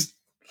 which is,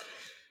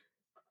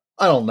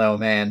 I don't know,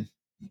 man.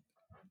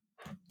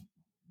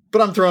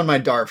 But I'm throwing my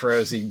dart for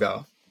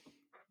Ozigbo.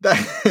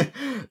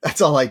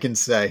 That's all I can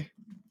say.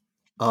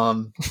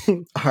 All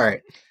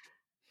right.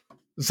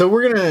 So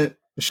we're going to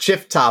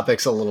shift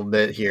topics a little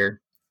bit here.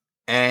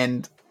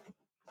 And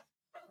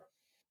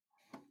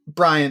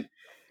Brian,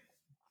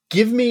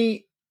 give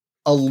me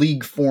a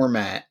league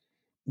format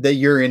that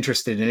you're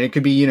interested in. It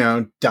could be,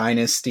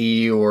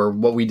 dynasty or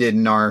what we did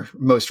in our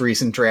most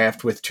recent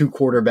draft with 2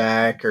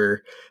 quarterback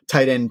or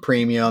tight end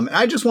premium. And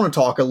I just want to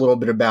talk a little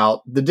bit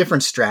about the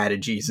different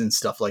strategies and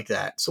stuff like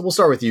that. So we'll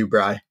start with you,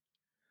 Bri.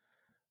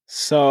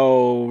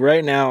 So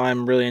right now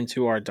I'm really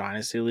into our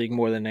dynasty league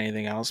more than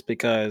anything else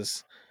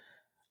because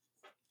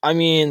I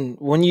mean,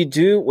 when you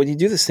do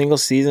the single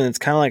season, it's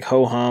kind of like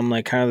ho hum,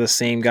 like kind of the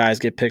same guys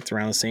get picked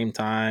around the same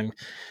time.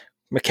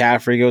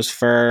 McCaffrey goes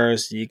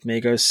first, Zeke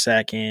may go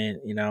second.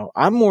 You know,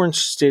 I'm more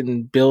interested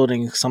in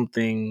building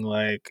something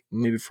like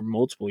maybe for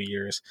multiple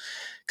years.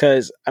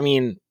 Because I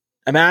mean,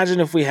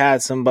 imagine if we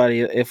had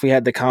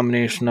the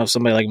combination of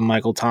somebody like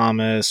Michael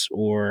Thomas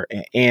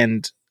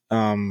and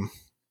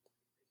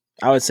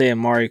I would say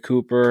Amari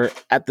Cooper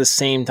at the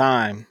same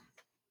time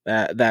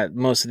that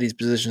most of these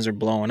positions are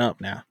blowing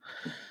up now.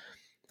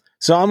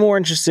 So I'm more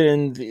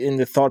interested in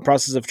the thought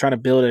process of trying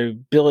to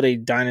build a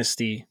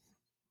dynasty,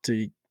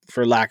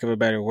 for lack of a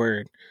better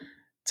word,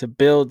 to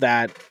build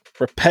that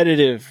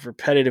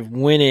repetitive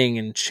winning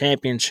and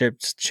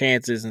championships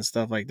chances and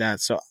stuff like that.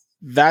 So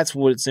that's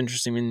what's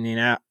interesting me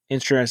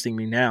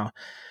now.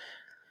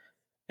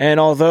 And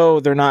although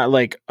they're not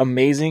like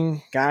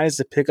amazing guys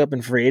to pick up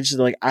in free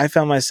agency, like I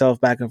found myself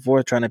back and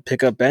forth trying to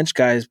pick up bench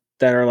guys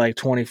that are like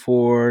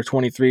 24,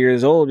 23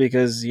 years old,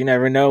 because you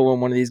never know when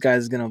one of these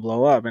guys is going to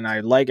blow up. And I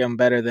like them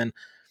better than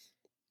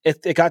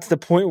it got to the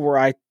point where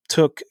I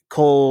took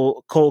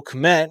Cole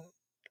Kmet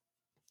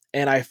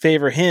and I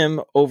favor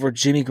him over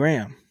Jimmy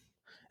Graham.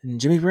 And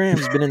Jimmy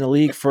Graham's been in the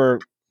league for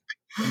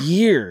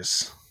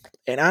years,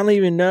 and I don't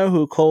even know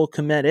who Cole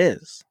Kmet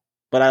is,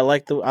 but I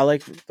like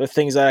the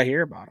things that I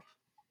hear about him.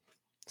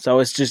 So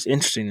it's just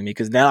interesting to me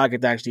because now I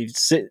get to actually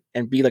sit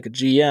and be like a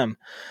GM.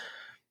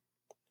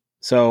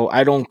 So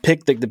I don't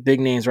pick the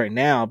big names right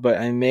now, but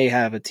I may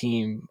have a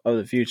team of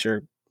the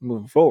future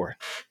moving forward.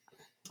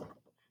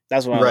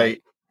 That's what I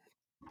like.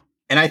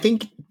 And I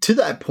think to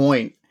that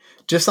point,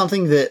 just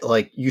something that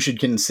like you should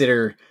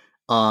consider,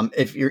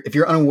 if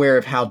you're unaware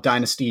of how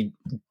Dynasty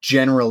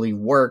generally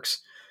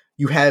works,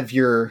 you have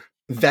your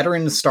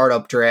veteran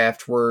startup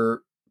draft where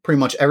pretty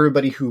much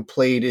everybody who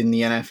played in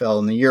the NFL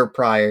in the year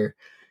prior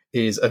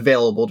is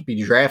available to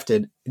be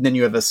drafted. And then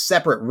you have a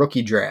separate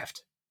rookie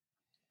draft.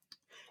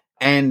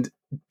 And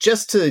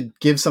just to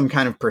give some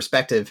kind of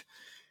perspective,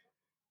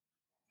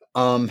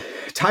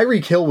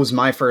 Tyreek Hill was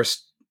my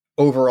first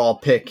overall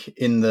pick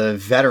in the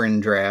veteran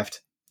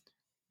draft.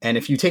 And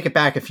if you take it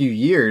back a few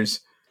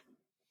years,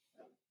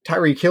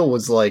 Tyreek Hill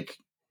was like,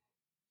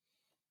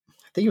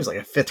 I think he was like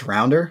a 5th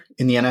rounder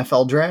in the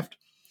NFL draft,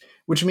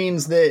 which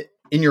means that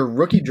in your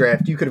rookie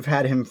draft, you could have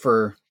had him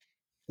for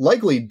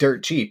likely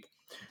dirt cheap.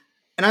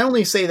 And I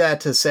only say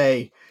that to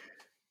say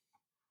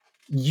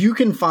you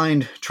can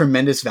find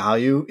tremendous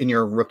value in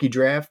your rookie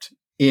draft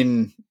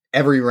in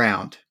every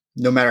round,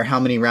 no matter how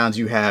many rounds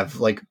you have.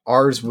 Like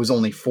ours was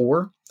only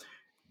 4.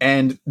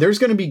 And there's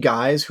going to be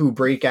guys who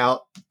break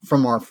out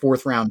from our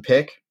 4th round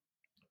pick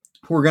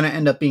who are going to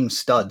end up being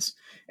studs.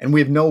 And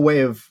we have no way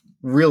of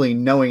really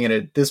knowing it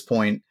at this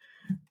point.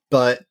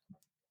 But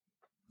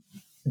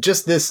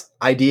just this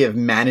idea of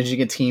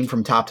managing a team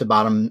from top to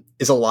bottom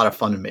is a lot of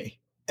fun to me.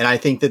 And I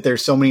think that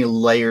there's so many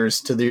layers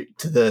to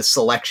the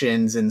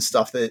selections and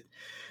stuff that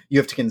you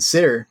have to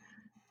consider.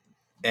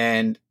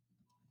 And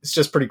it's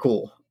just pretty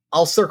cool.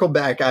 I'll circle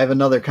back. I have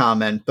another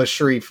comment, but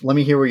Sharif, let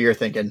me hear what you're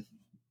thinking.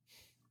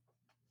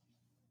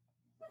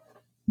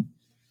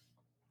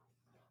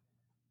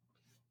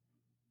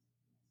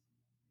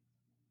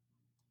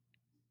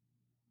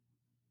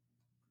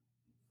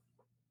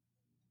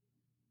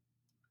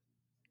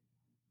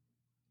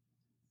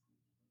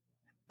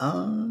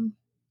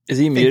 Is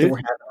he muted?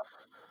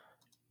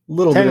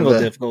 Little technical bit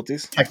of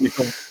difficulties.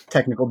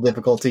 Technical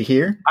difficulty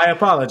here. I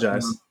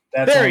apologize.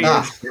 That's there he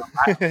is.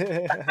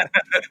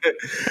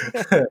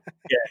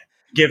 Yeah,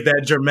 give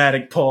that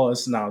dramatic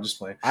pause. No, I'm just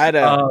playing. I had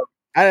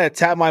to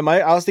tap my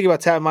mic. I was thinking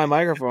about tapping my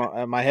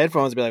microphone, my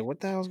headphones, and be like,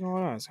 "What the hell's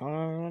going on? What's going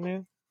on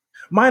here?"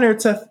 Minor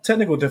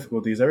technical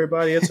difficulties.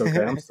 Everybody, it's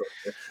okay. I'm still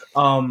here.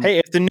 Hey,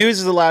 if the news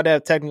is allowed to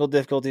have technical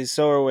difficulties,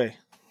 so are we.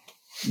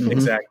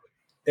 Mm-hmm.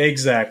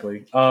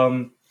 Exactly.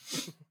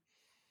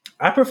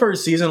 I prefer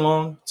season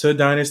long to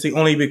Dynasty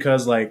only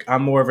because like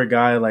I'm more of a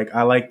guy like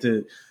I like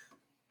to.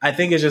 I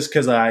think it's just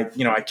because I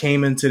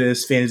came into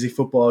this fantasy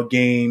football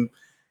game,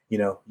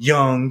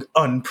 young,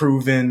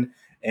 unproven,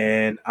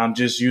 and I'm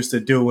just used to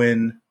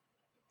doing.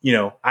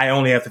 I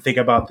only have to think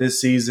about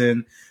this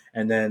season,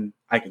 and then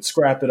I can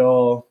scrap it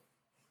all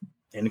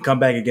and come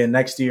back again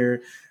next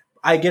year.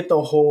 I get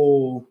the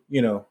whole,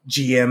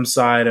 GM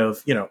side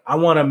of, I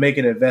want to make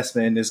an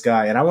investment in this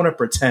guy and I want to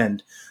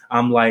pretend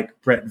I'm like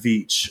Brett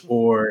Veach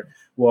or,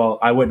 well,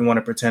 I wouldn't want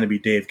to pretend to be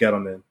Dave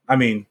Gettleman. I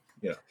mean,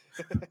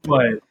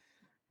 but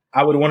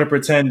I would want to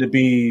pretend to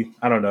be,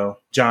 I don't know,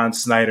 John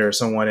Snyder or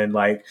someone and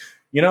like,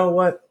 you know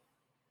what?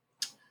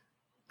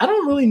 I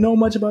don't really know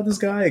much about this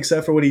guy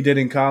except for what he did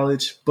in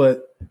college,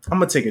 but I'm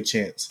going to take a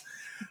chance.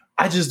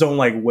 I just don't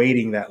like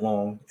waiting that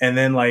long. And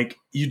then like,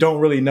 you don't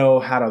really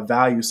know how to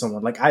value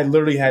someone. Like I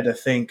literally had to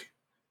think,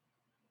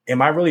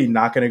 am I really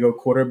not going to go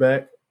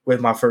quarterback with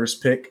my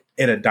first pick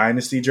in a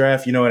dynasty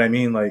draft? You know what I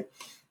mean? Like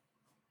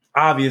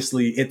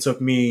obviously it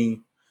took me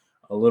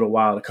a little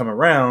while to come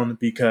around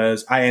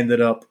because I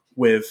ended up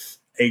with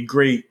a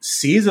great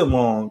season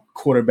long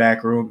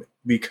quarterback room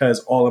because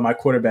all of my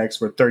quarterbacks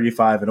were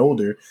 35 and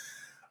older.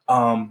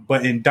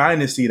 But in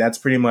Dynasty, that's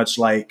pretty much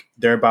like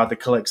they're about to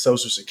collect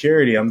Social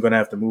Security. I'm going to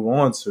have to move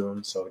on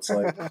soon. So it's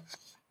like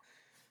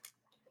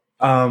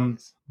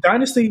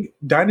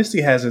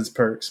Dynasty has its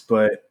perks,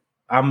 but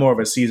I'm more of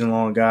a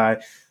season-long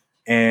guy.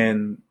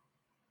 And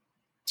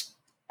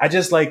I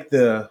just like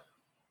the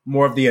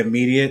more of the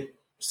immediate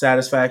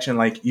satisfaction.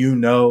 Like, you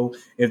know,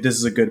 if this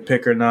is a good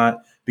pick or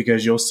not,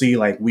 because you'll see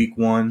like week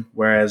one,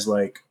 whereas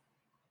like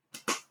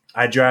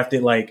I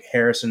drafted like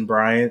Harrison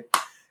Bryant,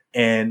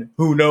 and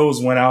who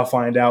knows when I'll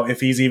find out if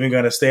he's even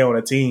going to stay on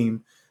a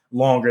team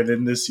longer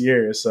than this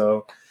year.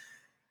 So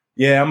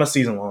yeah, I'm a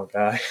season long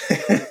guy.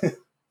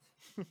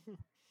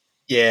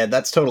 Yeah,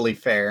 that's totally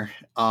fair.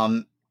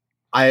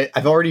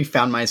 I've already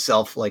found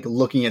myself like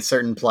looking at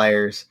certain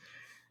players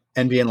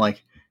and being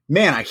like,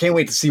 man, I can't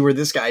wait to see where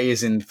this guy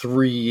is in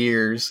 3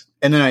 years.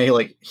 And then I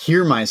like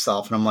hear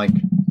myself and I'm like,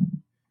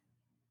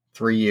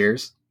 3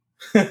 years?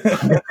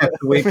 I have to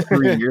wait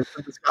 3 years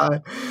for this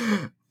guy.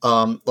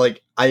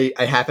 Like I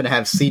happen to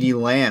have CeeDee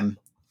Lamb,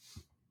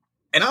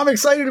 and I'm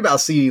excited about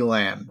CeeDee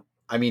Lamb.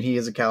 I mean, he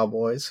is a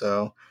Cowboy,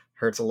 so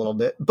hurts a little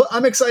bit, but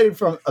I'm excited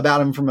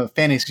about him from a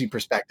fantasy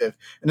perspective.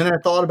 And then I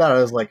thought about it.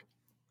 I was like,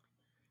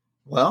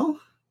 well,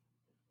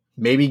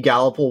 maybe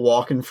Gallup will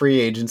walk in free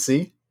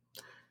agency.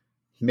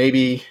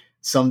 Maybe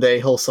someday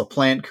he'll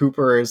supplant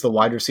Cooper as the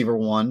wide receiver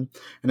 1.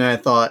 And then I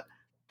thought,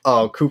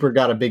 oh, Cooper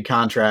got a big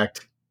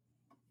contract.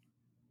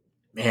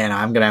 Man,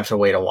 I'm going to have to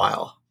wait a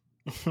while.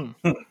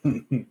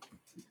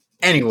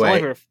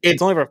 Anyway,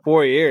 it's only for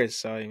 4 years,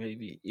 so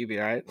maybe you'll be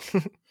all right.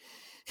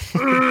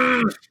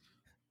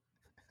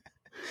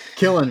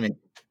 Killing me.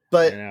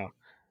 But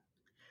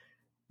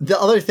the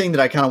other thing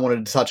that I kind of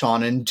wanted to touch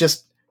on, and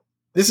just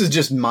this is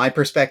just my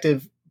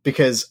perspective,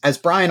 because as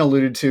Brian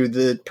alluded to,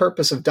 the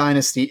purpose of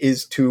Dynasty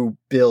is to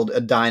build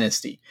a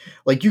dynasty.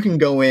 Like, you can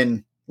go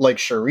in like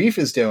Sharif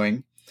is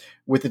doing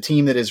with a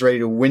team that is ready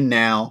to win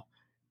now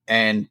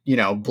and, you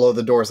know, blow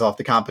the doors off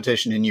the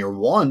competition in year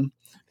 1,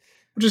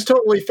 which is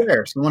totally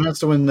fair. Someone has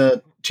to win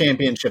the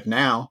championship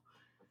now.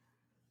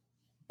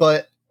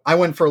 But I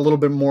went for a little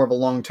bit more of a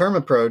long-term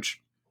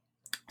approach.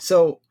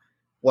 So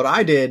what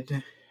I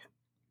did,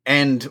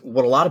 and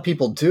what a lot of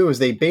people do, is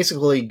they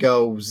basically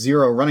go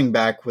 0 running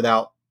back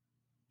without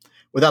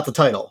the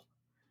title.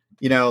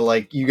 You know,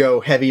 like, you go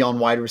heavy on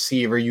wide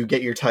receiver, you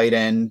get your tight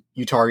end,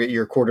 you target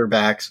your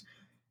quarterbacks,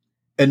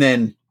 and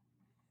then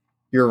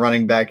your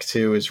running back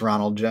 2 is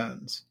Ronald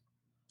Jones.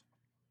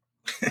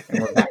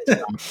 And we're back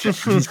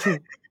to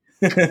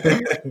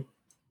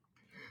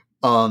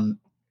Jones.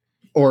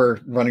 Or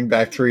running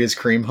back 3 is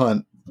Kareem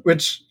Hunt,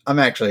 which I'm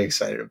actually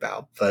excited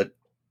about, but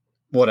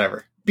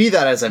whatever. Be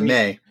that as it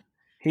may.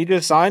 He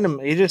just signed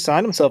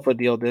himself a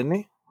deal, didn't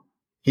he?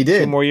 He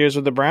did. 2 more years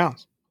with the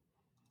Browns.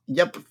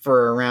 Yep,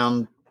 for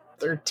around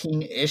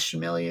 13-ish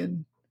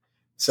million.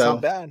 So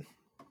not bad.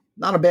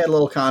 Not a bad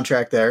little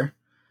contract there.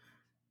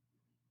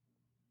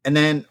 And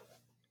then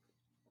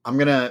I'm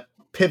going to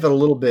pivot a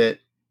little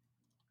bit.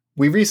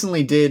 We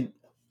recently did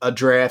a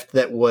draft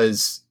that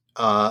was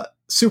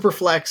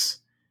Superflex.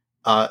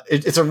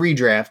 It's a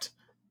redraft.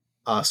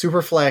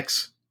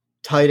 Superflex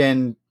tight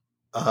end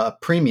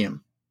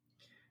premium.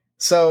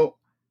 So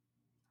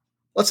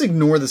let's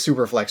ignore the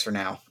Superflex for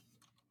now.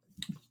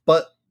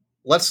 But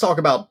let's talk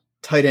about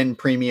tight end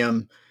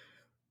premium,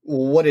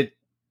 what it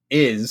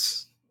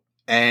is,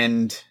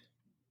 and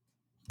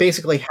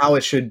basically how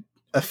it should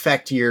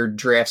affect your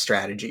draft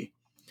strategy.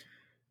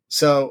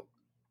 So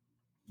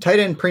tight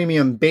end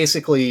premium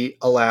basically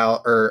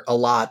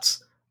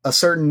allots a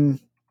certain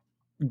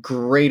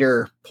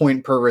greater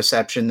point per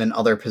reception than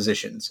other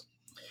positions.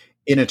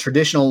 In a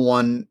traditional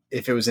one,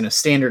 if it was in a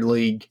standard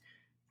league,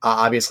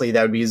 obviously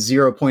that would be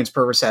 0 points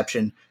per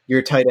reception.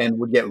 Your tight end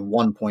would get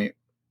 1 point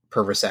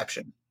per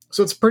reception.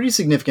 So it's a pretty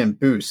significant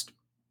boost.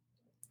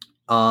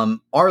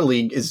 Our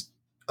league is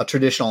a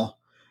traditional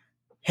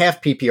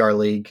half PPR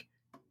league,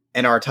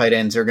 and our tight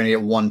ends are going to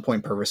get 1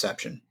 point per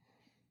reception.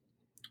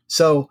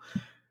 So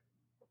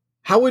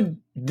how would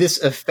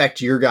this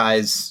affect your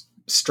guys'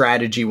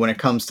 strategy when it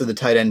comes to the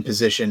tight end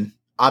position?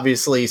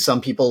 Obviously,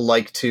 some people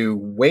like to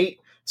wait.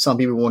 Some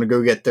people want to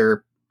go get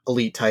their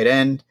elite tight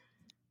end.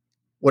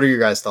 What are your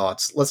guys'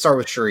 thoughts? Let's start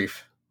with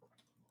Sharif.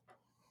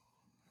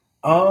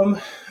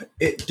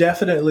 It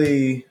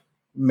definitely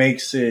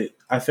makes it,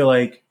 I feel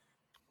like,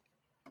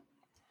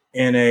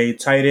 in a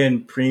tight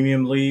end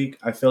premium league,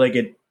 I feel like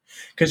it,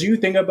 because you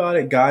think about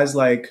it, guys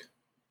like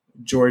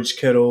George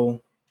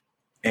Kittle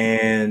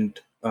and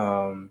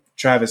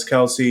Travis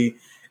Kelce,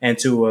 and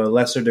to a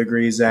lesser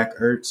degree, Zach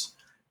Ertz,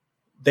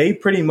 they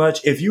pretty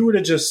much, if you were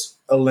to just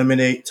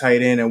eliminate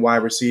tight end and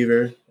wide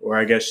receiver, or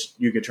I guess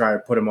you could try to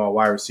put them all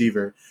wide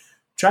receiver,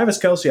 Travis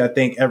Kelce, I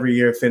think, every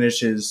year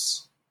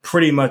finishes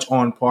pretty much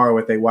on par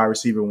with a wide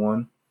receiver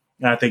 1.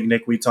 And I think,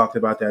 Nick, we talked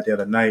about that the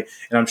other night.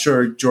 And I'm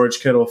sure George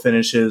Kittle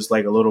finishes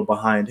like a little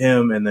behind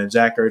him. And then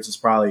Zach Ertz is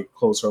probably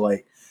closer,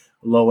 like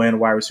low-end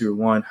wide receiver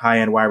 1,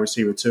 high-end wide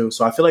receiver 2.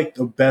 So I feel like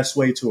the best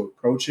way to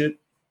approach it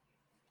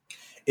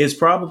is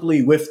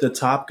probably with the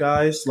top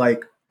guys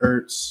like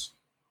Ertz,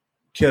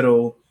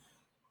 Kittle,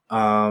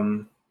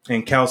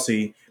 and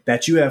Kelsey,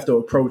 that you have to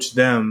approach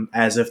them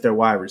as if they're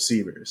wide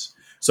receivers.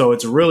 So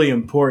it's really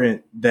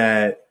important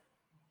that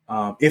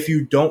if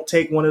you don't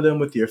take one of them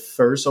with your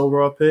first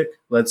overall pick,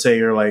 let's say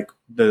you're like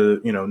the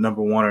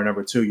number 1 or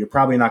number 2, you're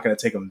probably not going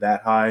to take them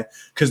that high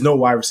because no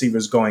wide receiver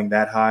is going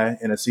that high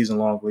in a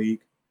season-long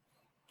league.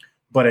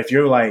 But if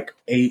you're like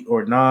 8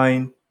 or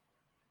 9,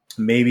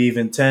 maybe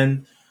even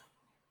 10,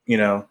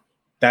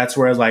 that's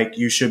where like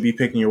you should be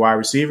picking your wide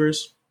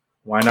receivers.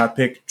 Why not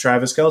pick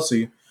Travis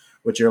Kelce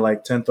with your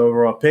like 10th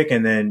overall pick,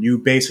 and then you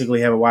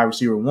basically have a wide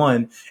receiver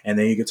 1, and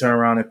then you can turn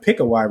around and pick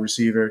a wide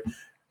receiver.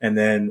 And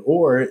then,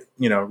 or,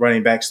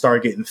 running backs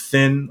start getting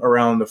thin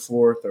around the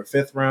 4th or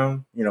 5th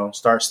round,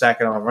 start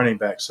stacking on running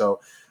backs.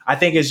 So I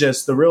think it's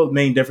just the real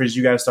main difference.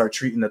 You got to start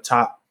treating the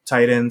top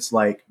tight ends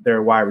like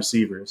they're wide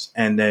receivers,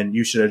 and then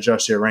you should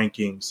adjust your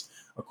rankings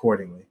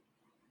accordingly.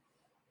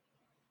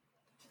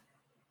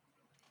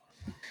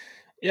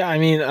 Yeah, I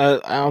mean,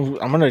 I'm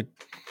going to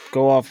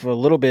go off a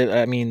little bit.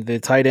 I mean, the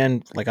tight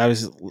end,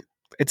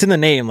 it's in the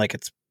name, like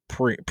it's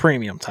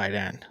premium tight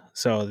end.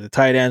 So the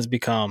tight ends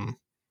become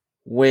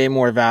way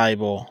more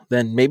valuable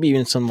than maybe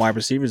even some wide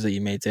receivers that you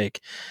may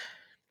take.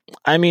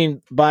 I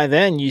mean, by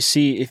then you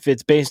see if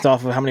it's based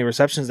off of how many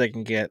receptions they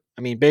can get.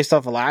 I mean, based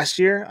off of last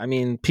year, I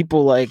mean,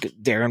 people like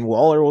Darren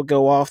Waller will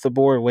go off the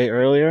board way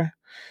earlier.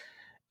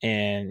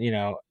 And,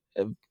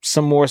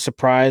 some more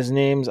surprise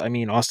names. I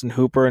mean, Austin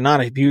Hooper,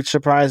 not a huge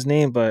surprise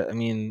name, but I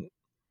mean,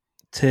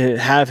 to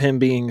have him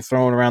being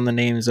thrown around the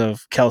names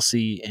of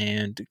Kelsey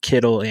and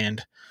Kittle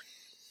and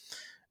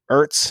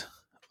Ertz,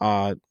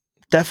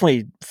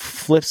 definitely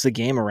flips the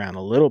game around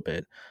a little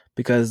bit,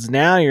 because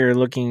now you're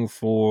looking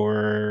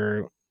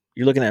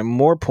at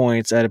more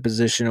points at a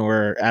position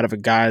or out of a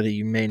guy that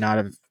you may not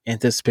have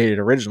anticipated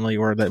originally,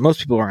 or that most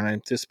people aren't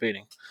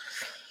anticipating.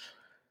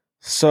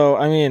 So,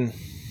 I mean,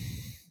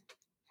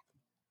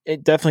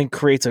 it definitely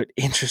creates an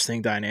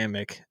interesting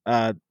dynamic.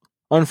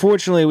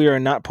 Unfortunately, we are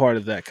not part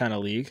of that kind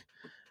of league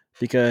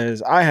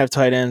because I have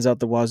tight ends out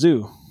the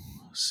wazoo.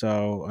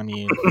 So, I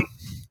mean,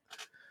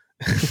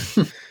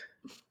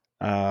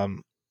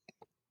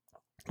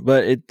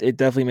 but it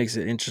definitely makes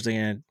it interesting,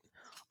 and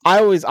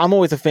I'm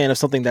always a fan of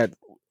something that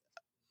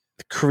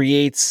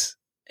creates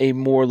a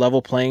more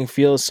level playing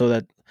field, so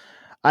that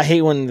I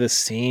hate when the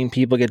same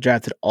people get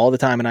drafted all the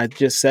time, and I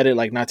just said it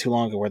like not too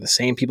long ago, where the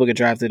same people get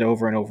drafted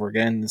over and over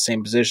again in the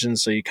same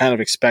positions, so you kind of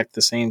expect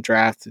the same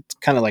draft. It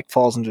kind of like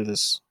falls into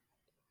this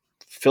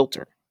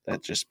filter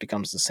that just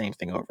becomes the same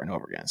thing over and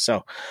over again.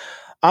 So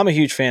I'm a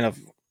huge fan of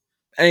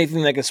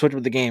anything that can switch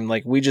with the game.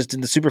 Like we just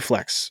did the super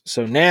flex.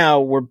 So now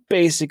we're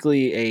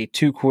basically a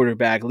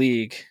 2-quarterback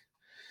league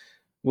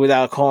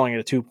without calling it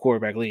a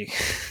 2-quarterback league.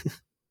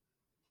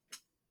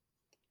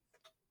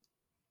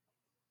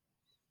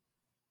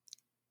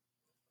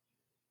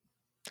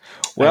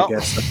 Well, I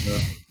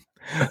guess,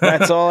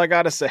 that's all I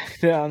got to say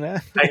on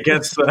that. I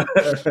guess,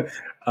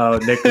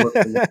 Nick,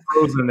 you're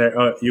frozen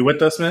there. You with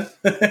us, man?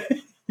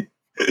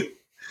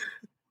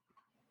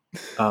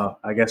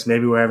 I guess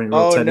maybe we're having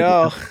real technical.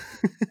 No.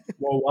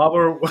 Well,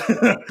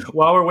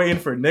 while we're waiting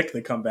for Nick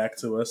to come back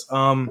to us,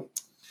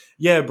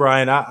 yeah,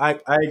 Brian, I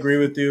agree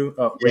with you.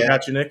 Oh, we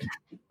got you, Nick.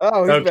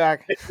 Oh, he's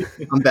back.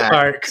 I'm back.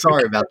 All right.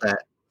 Sorry about that.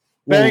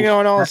 Banging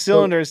on all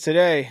cylinders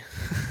today.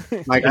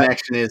 My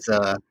connection is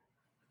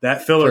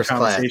that filler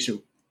conversation.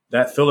 Class.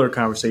 That filler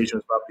conversation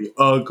was about to be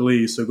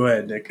ugly. So go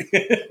ahead, Nick.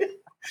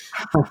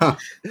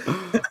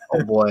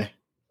 Oh boy,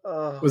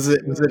 was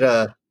it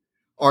a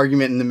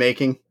argument in the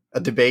making? A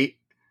debate?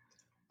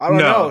 I don't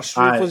know.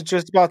 Shreve was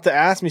just about to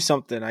ask me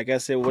something. I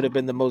guess it would have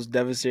been the most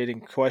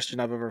devastating question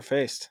I've ever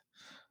faced.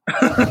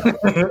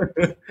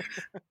 That's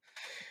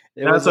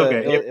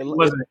okay. It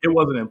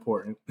wasn't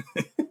important.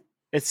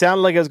 It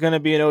sounded like it was going to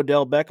be an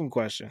Odell Beckham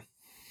question.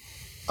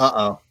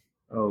 Oh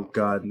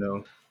God,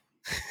 no.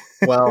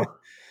 Well,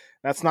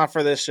 that's not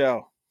for this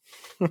show.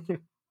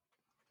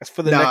 That's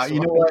for the next one. You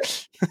know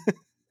what?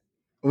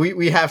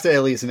 we have to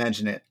at least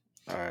mention it.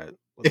 All right.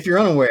 If you're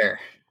unaware.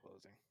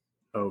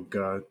 Oh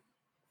God.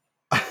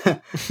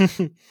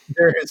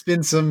 There has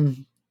been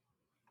some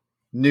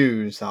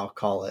news, I'll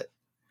call it.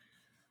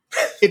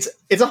 It's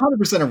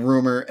 100% a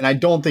rumor, and I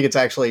don't think it's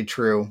actually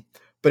true,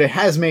 but it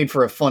has made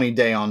for a funny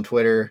day on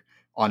Twitter,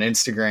 on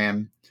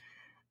Instagram,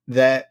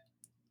 that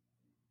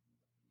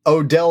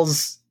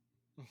Odell's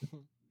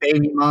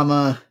baby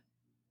mama.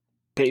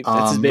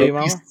 That's his baby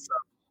mama?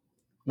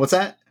 What's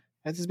that?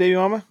 That's his baby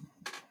mama?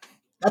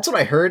 That's what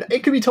I heard. It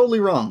could be totally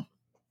wrong.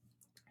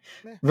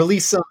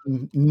 Release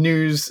some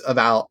news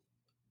about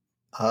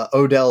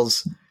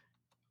Odell's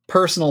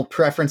personal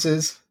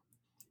preferences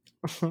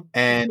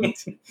and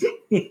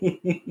leave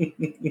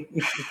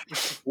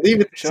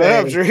it to Shut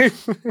up, Drew.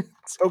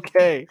 It's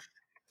okay.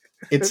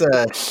 It's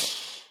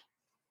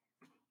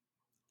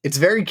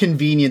very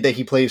convenient that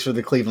he plays for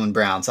the Cleveland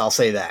Browns. I'll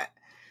say that.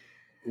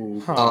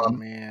 Oh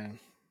man.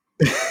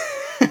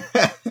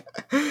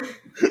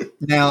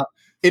 Now,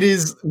 it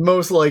is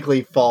most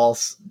likely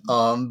false,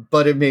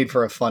 but it made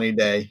for a funny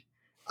day.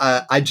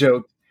 I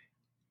joked.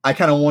 I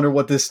kind of wonder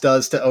what this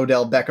does to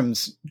Odell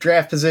Beckham's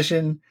draft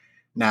position.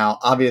 Now,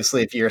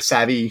 obviously, if you're a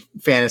savvy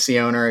fantasy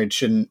owner, it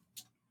shouldn't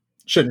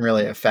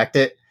really affect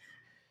it.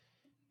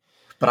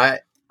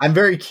 But I'm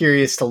very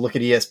curious to look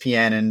at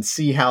ESPN and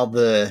see how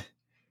the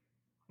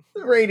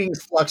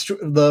ratings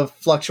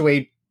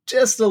fluctuate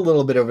just a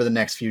little bit over the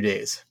next few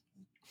days.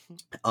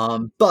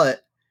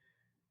 But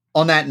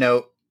on that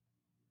note,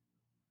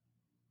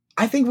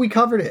 I think we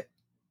covered it.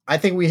 I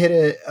think we hit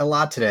it a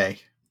lot today.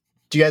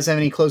 Do you guys have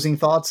any closing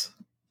thoughts?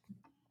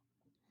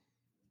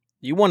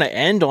 You want to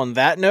end on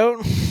that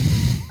note?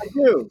 I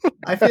do.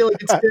 I feel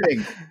like it's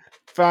fitting.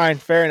 Fine,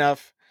 fair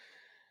enough.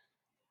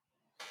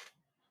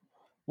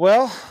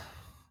 Well,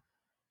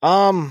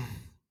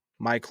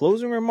 my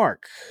closing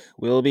remark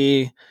will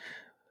be,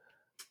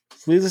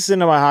 please listen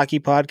to my hockey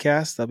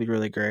podcast. That'd be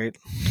really great.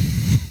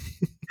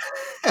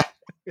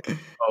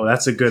 Oh,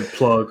 that's a good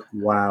plug.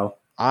 Wow.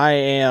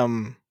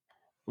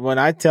 When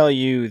I tell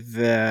you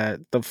that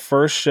the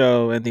first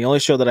show and the only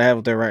show that I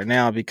have there right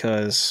now,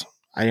 because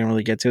I didn't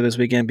really get to this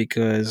weekend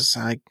because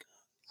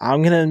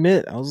I'm going to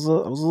admit I was a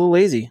little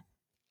lazy.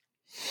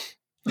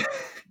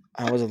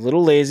 I was a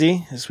little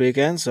lazy this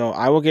weekend, so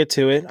I will get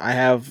to it. I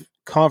have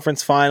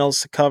conference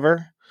finals to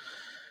cover,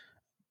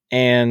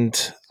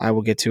 and I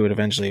will get to it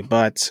eventually.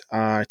 But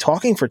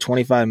talking for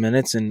 25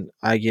 minutes, and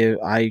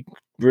I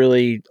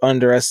really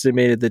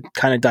underestimated the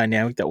kind of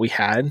dynamic that we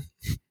had.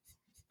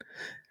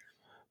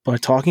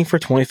 But talking for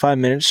 25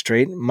 minutes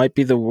straight might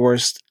be the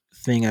worst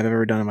thing I've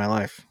ever done in my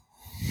life.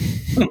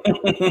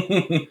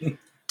 Do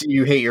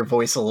you hate your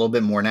voice a little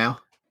bit more now?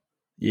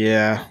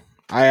 Yeah.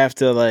 I have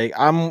to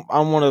I'm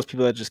one of those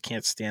people that just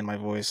can't stand my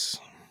voice.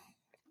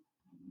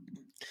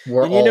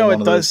 We're and all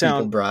one of those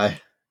people, Bri.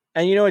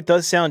 And it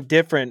does sound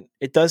different.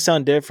 It does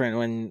sound different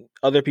when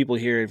other people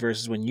hear it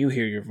versus when you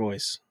hear your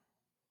voice.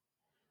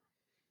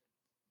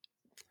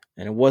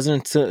 And it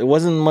wasn't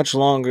much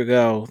long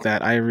ago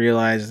that I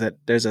realized that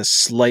there's a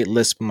slight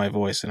lisp in my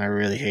voice, and I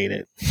really hate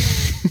it.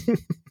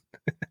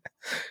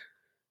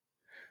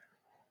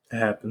 It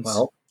happens.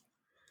 Well,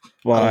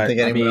 but, I don't think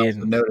anyone else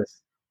would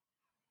notice.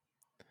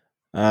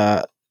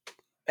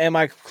 And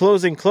my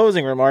closing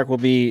remark will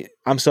be,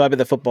 I'm so happy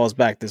that football is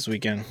back this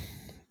weekend.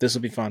 This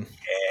will be fun.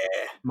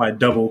 Yeah, my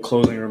double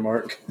closing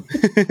remark.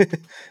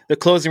 The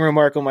closing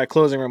remark on my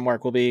closing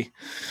remark will be...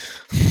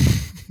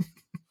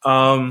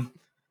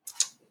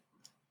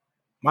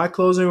 My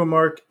closing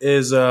remark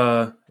is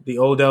the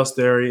Odell's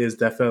theory is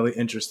definitely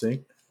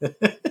interesting.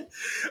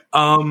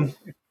 I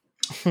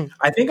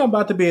think I'm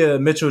about to be a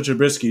Mitchell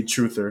Trubisky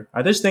truther.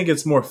 I just think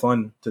it's more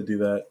fun to do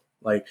that.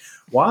 Like,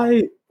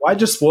 why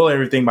just spoil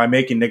everything by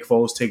making Nick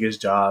Foles take his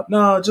job?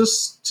 No,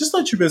 just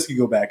let Trubisky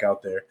go back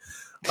out there.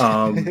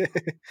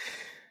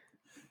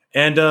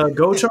 And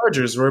go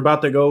Chargers. We're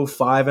about to go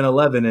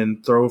 5-11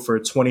 and throw for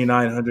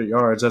 2,900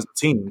 yards as a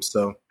team.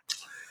 So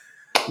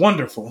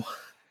wonderful.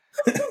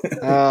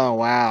 Oh,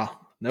 wow.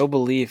 No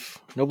belief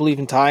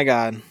in Ty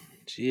God.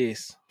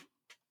 Jeez.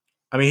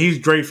 I mean, he's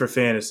great for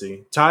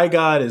fantasy. Ty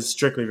God is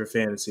strictly for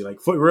fantasy. Like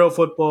real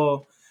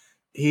football,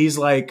 he's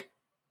like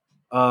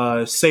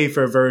a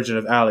safer version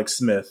of Alex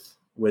Smith,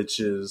 which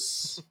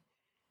is,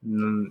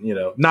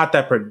 not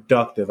that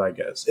productive, I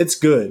guess. It's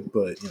good,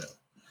 but,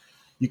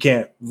 you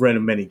can't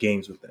run many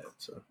games with that.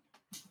 So,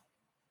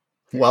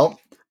 well,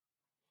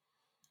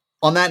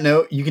 on that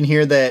note, you can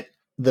hear that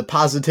the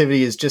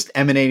positivity is just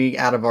emanating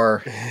out of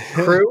our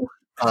crew.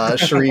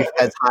 Sharif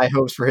has high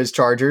hopes for his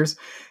Chargers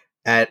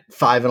at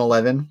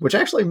 5-11, which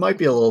actually might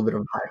be a little bit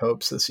of high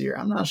hopes this year.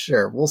 I'm not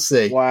sure. We'll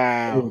see.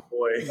 Wow. Oh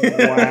boy.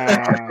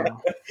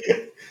 Wow.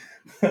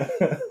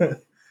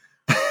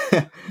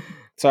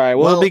 Sorry,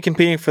 we'll be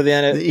competing for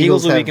the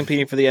Eagles will be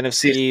competing for the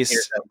NFC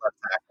East.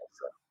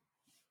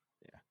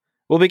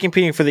 We'll be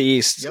competing for the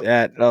East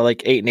at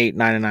 8-8,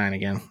 9-9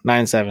 again.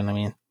 9-7, I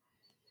mean.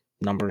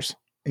 Numbers.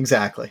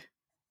 Exactly.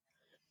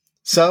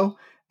 So,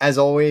 as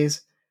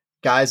always,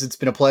 guys, it's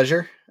been a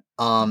pleasure.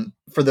 For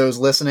those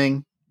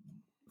listening,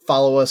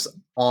 follow us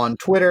on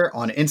Twitter,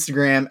 on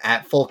Instagram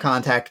at Full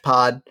Contact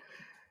Pod.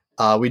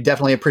 We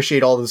definitely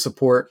appreciate all the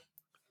support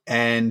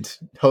and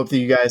hope that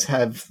you guys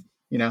have,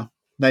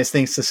 nice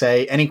things to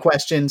say. Any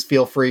questions,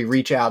 feel free,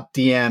 reach out,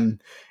 DM,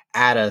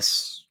 add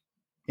us,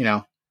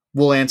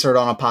 we'll answer it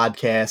on a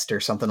podcast or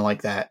something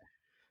like that.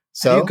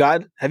 So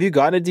have you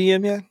got a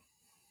DM yet?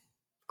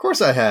 Of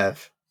course I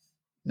have.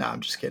 No,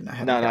 I'm just kidding. I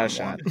haven't. No, not a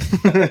shot.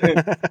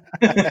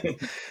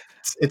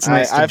 It's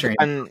nice to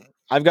train.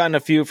 I've gotten a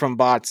few from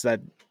bots that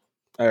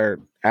are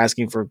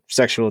asking for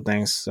sexual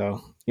things,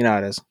 so you know how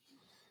it is.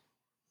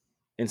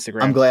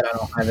 Instagram. I'm glad I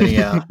don't have any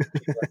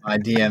my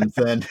DMs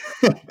then.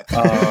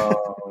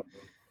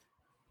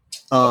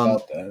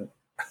 About that.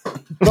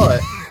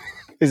 But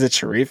is it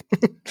Sharif?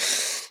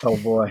 Oh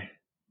boy.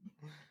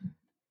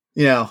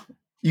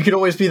 You could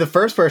always be the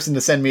first person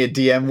to send me a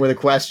DM with a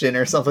question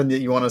or something that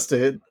you want us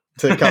to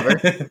cover.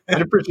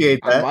 I'd appreciate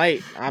that. I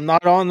might. I'm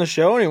not on the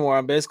show anymore.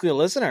 I'm basically a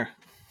listener.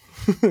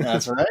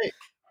 That's right.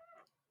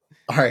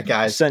 All right,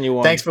 guys. Send you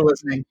one. Thanks for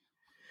listening.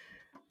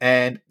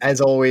 And as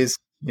always,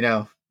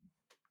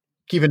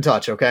 keep in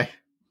touch, okay?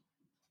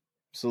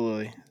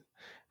 Absolutely.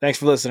 Thanks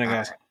for listening,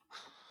 guys.